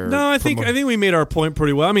out there. No, I think we made our point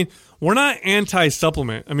pretty well. I mean, we're not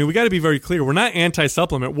anti-supplement. I mean, we got to be very clear. We're not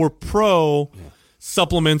anti-supplement. We're pro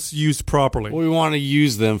supplements used properly. Well, we want to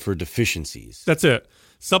use them for deficiencies. That's it.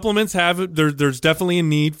 Supplements there's definitely a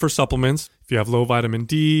need for supplements. If you have low vitamin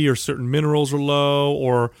D or certain minerals are low,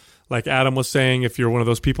 or like Adam was saying, if you're one of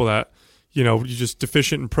those people that, you're just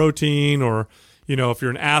deficient in protein, or, if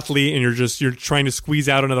you're an athlete and you're trying to squeeze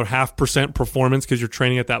out another 0.5% performance because you're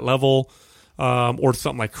training at that level, or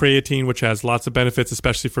something like creatine, which has lots of benefits,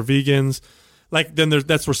 especially for vegans. Like then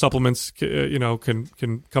that's where supplements,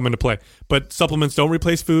 can come into play. But supplements don't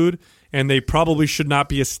replace food, and they probably should not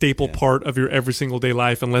be a staple part of your every single day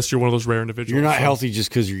life unless you're one of those rare individuals. You're not healthy just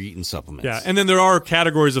because you're eating supplements. Yeah, and then there are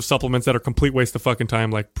categories of supplements that are complete waste of fucking time,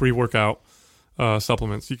 like pre-workout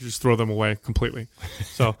supplements. You can just throw them away completely.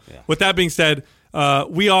 So with that being said,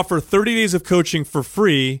 we offer 30 days of coaching for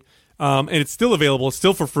free, and it's still available. It's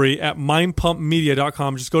still for free at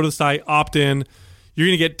mindpumpmedia.com. Just go to the site, opt in. You're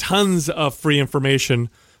going to get tons of free information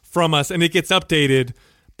from us, and it gets updated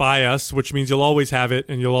by us, which means you'll always have it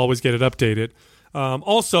and you'll always get it updated.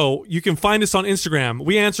 Also, you can find us on Instagram.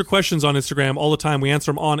 We answer questions on Instagram all the time. We answer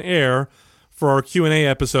them on air for our Q&A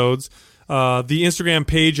episodes. The Instagram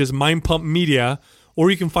page is Mind Pump Media, or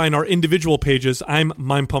you can find our individual pages. I'm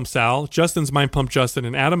Mind Pump Sal, Justin's Mind Pump Justin,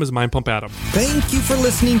 and Adam is Mind Pump Adam. Thank you for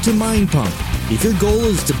listening to Mind Pump. If your goal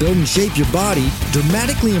is to build and shape your body,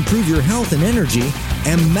 dramatically improve your health and energy,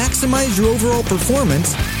 and maximize your overall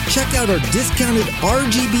performance, check out our discounted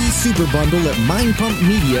RGB Super Bundle at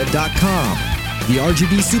mindpumpmedia.com. The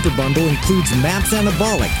RGB Super Bundle includes MAPS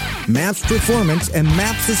Anabolic, MAPS Performance, and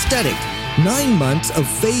MAPS Aesthetic. 9 months of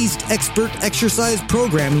phased expert exercise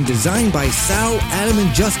programming designed by Sal, Adam,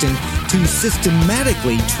 and Justin to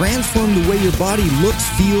systematically transform the way your body looks,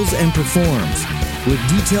 feels, and performs. With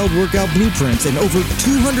detailed workout blueprints and over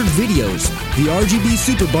 200 videos, the RGB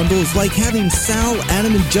Super Bundle is like having Sal,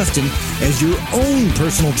 Adam, and Justin as your own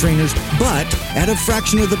personal trainers, but at a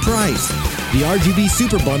fraction of the price. The RGB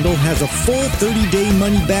Super Bundle has a full 30-day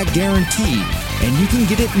money-back guarantee, and you can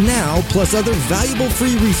get it now plus other valuable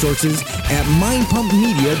free resources at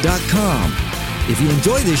mindpumpmedia.com. If you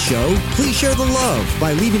enjoy this show, please share the love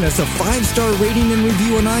by leaving us a 5-star rating and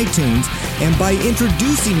review on iTunes, and by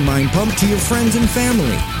introducing Mind Pump to your friends and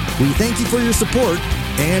family. We thank you for your support,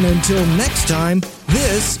 and until next time,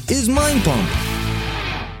 this is Mind Pump.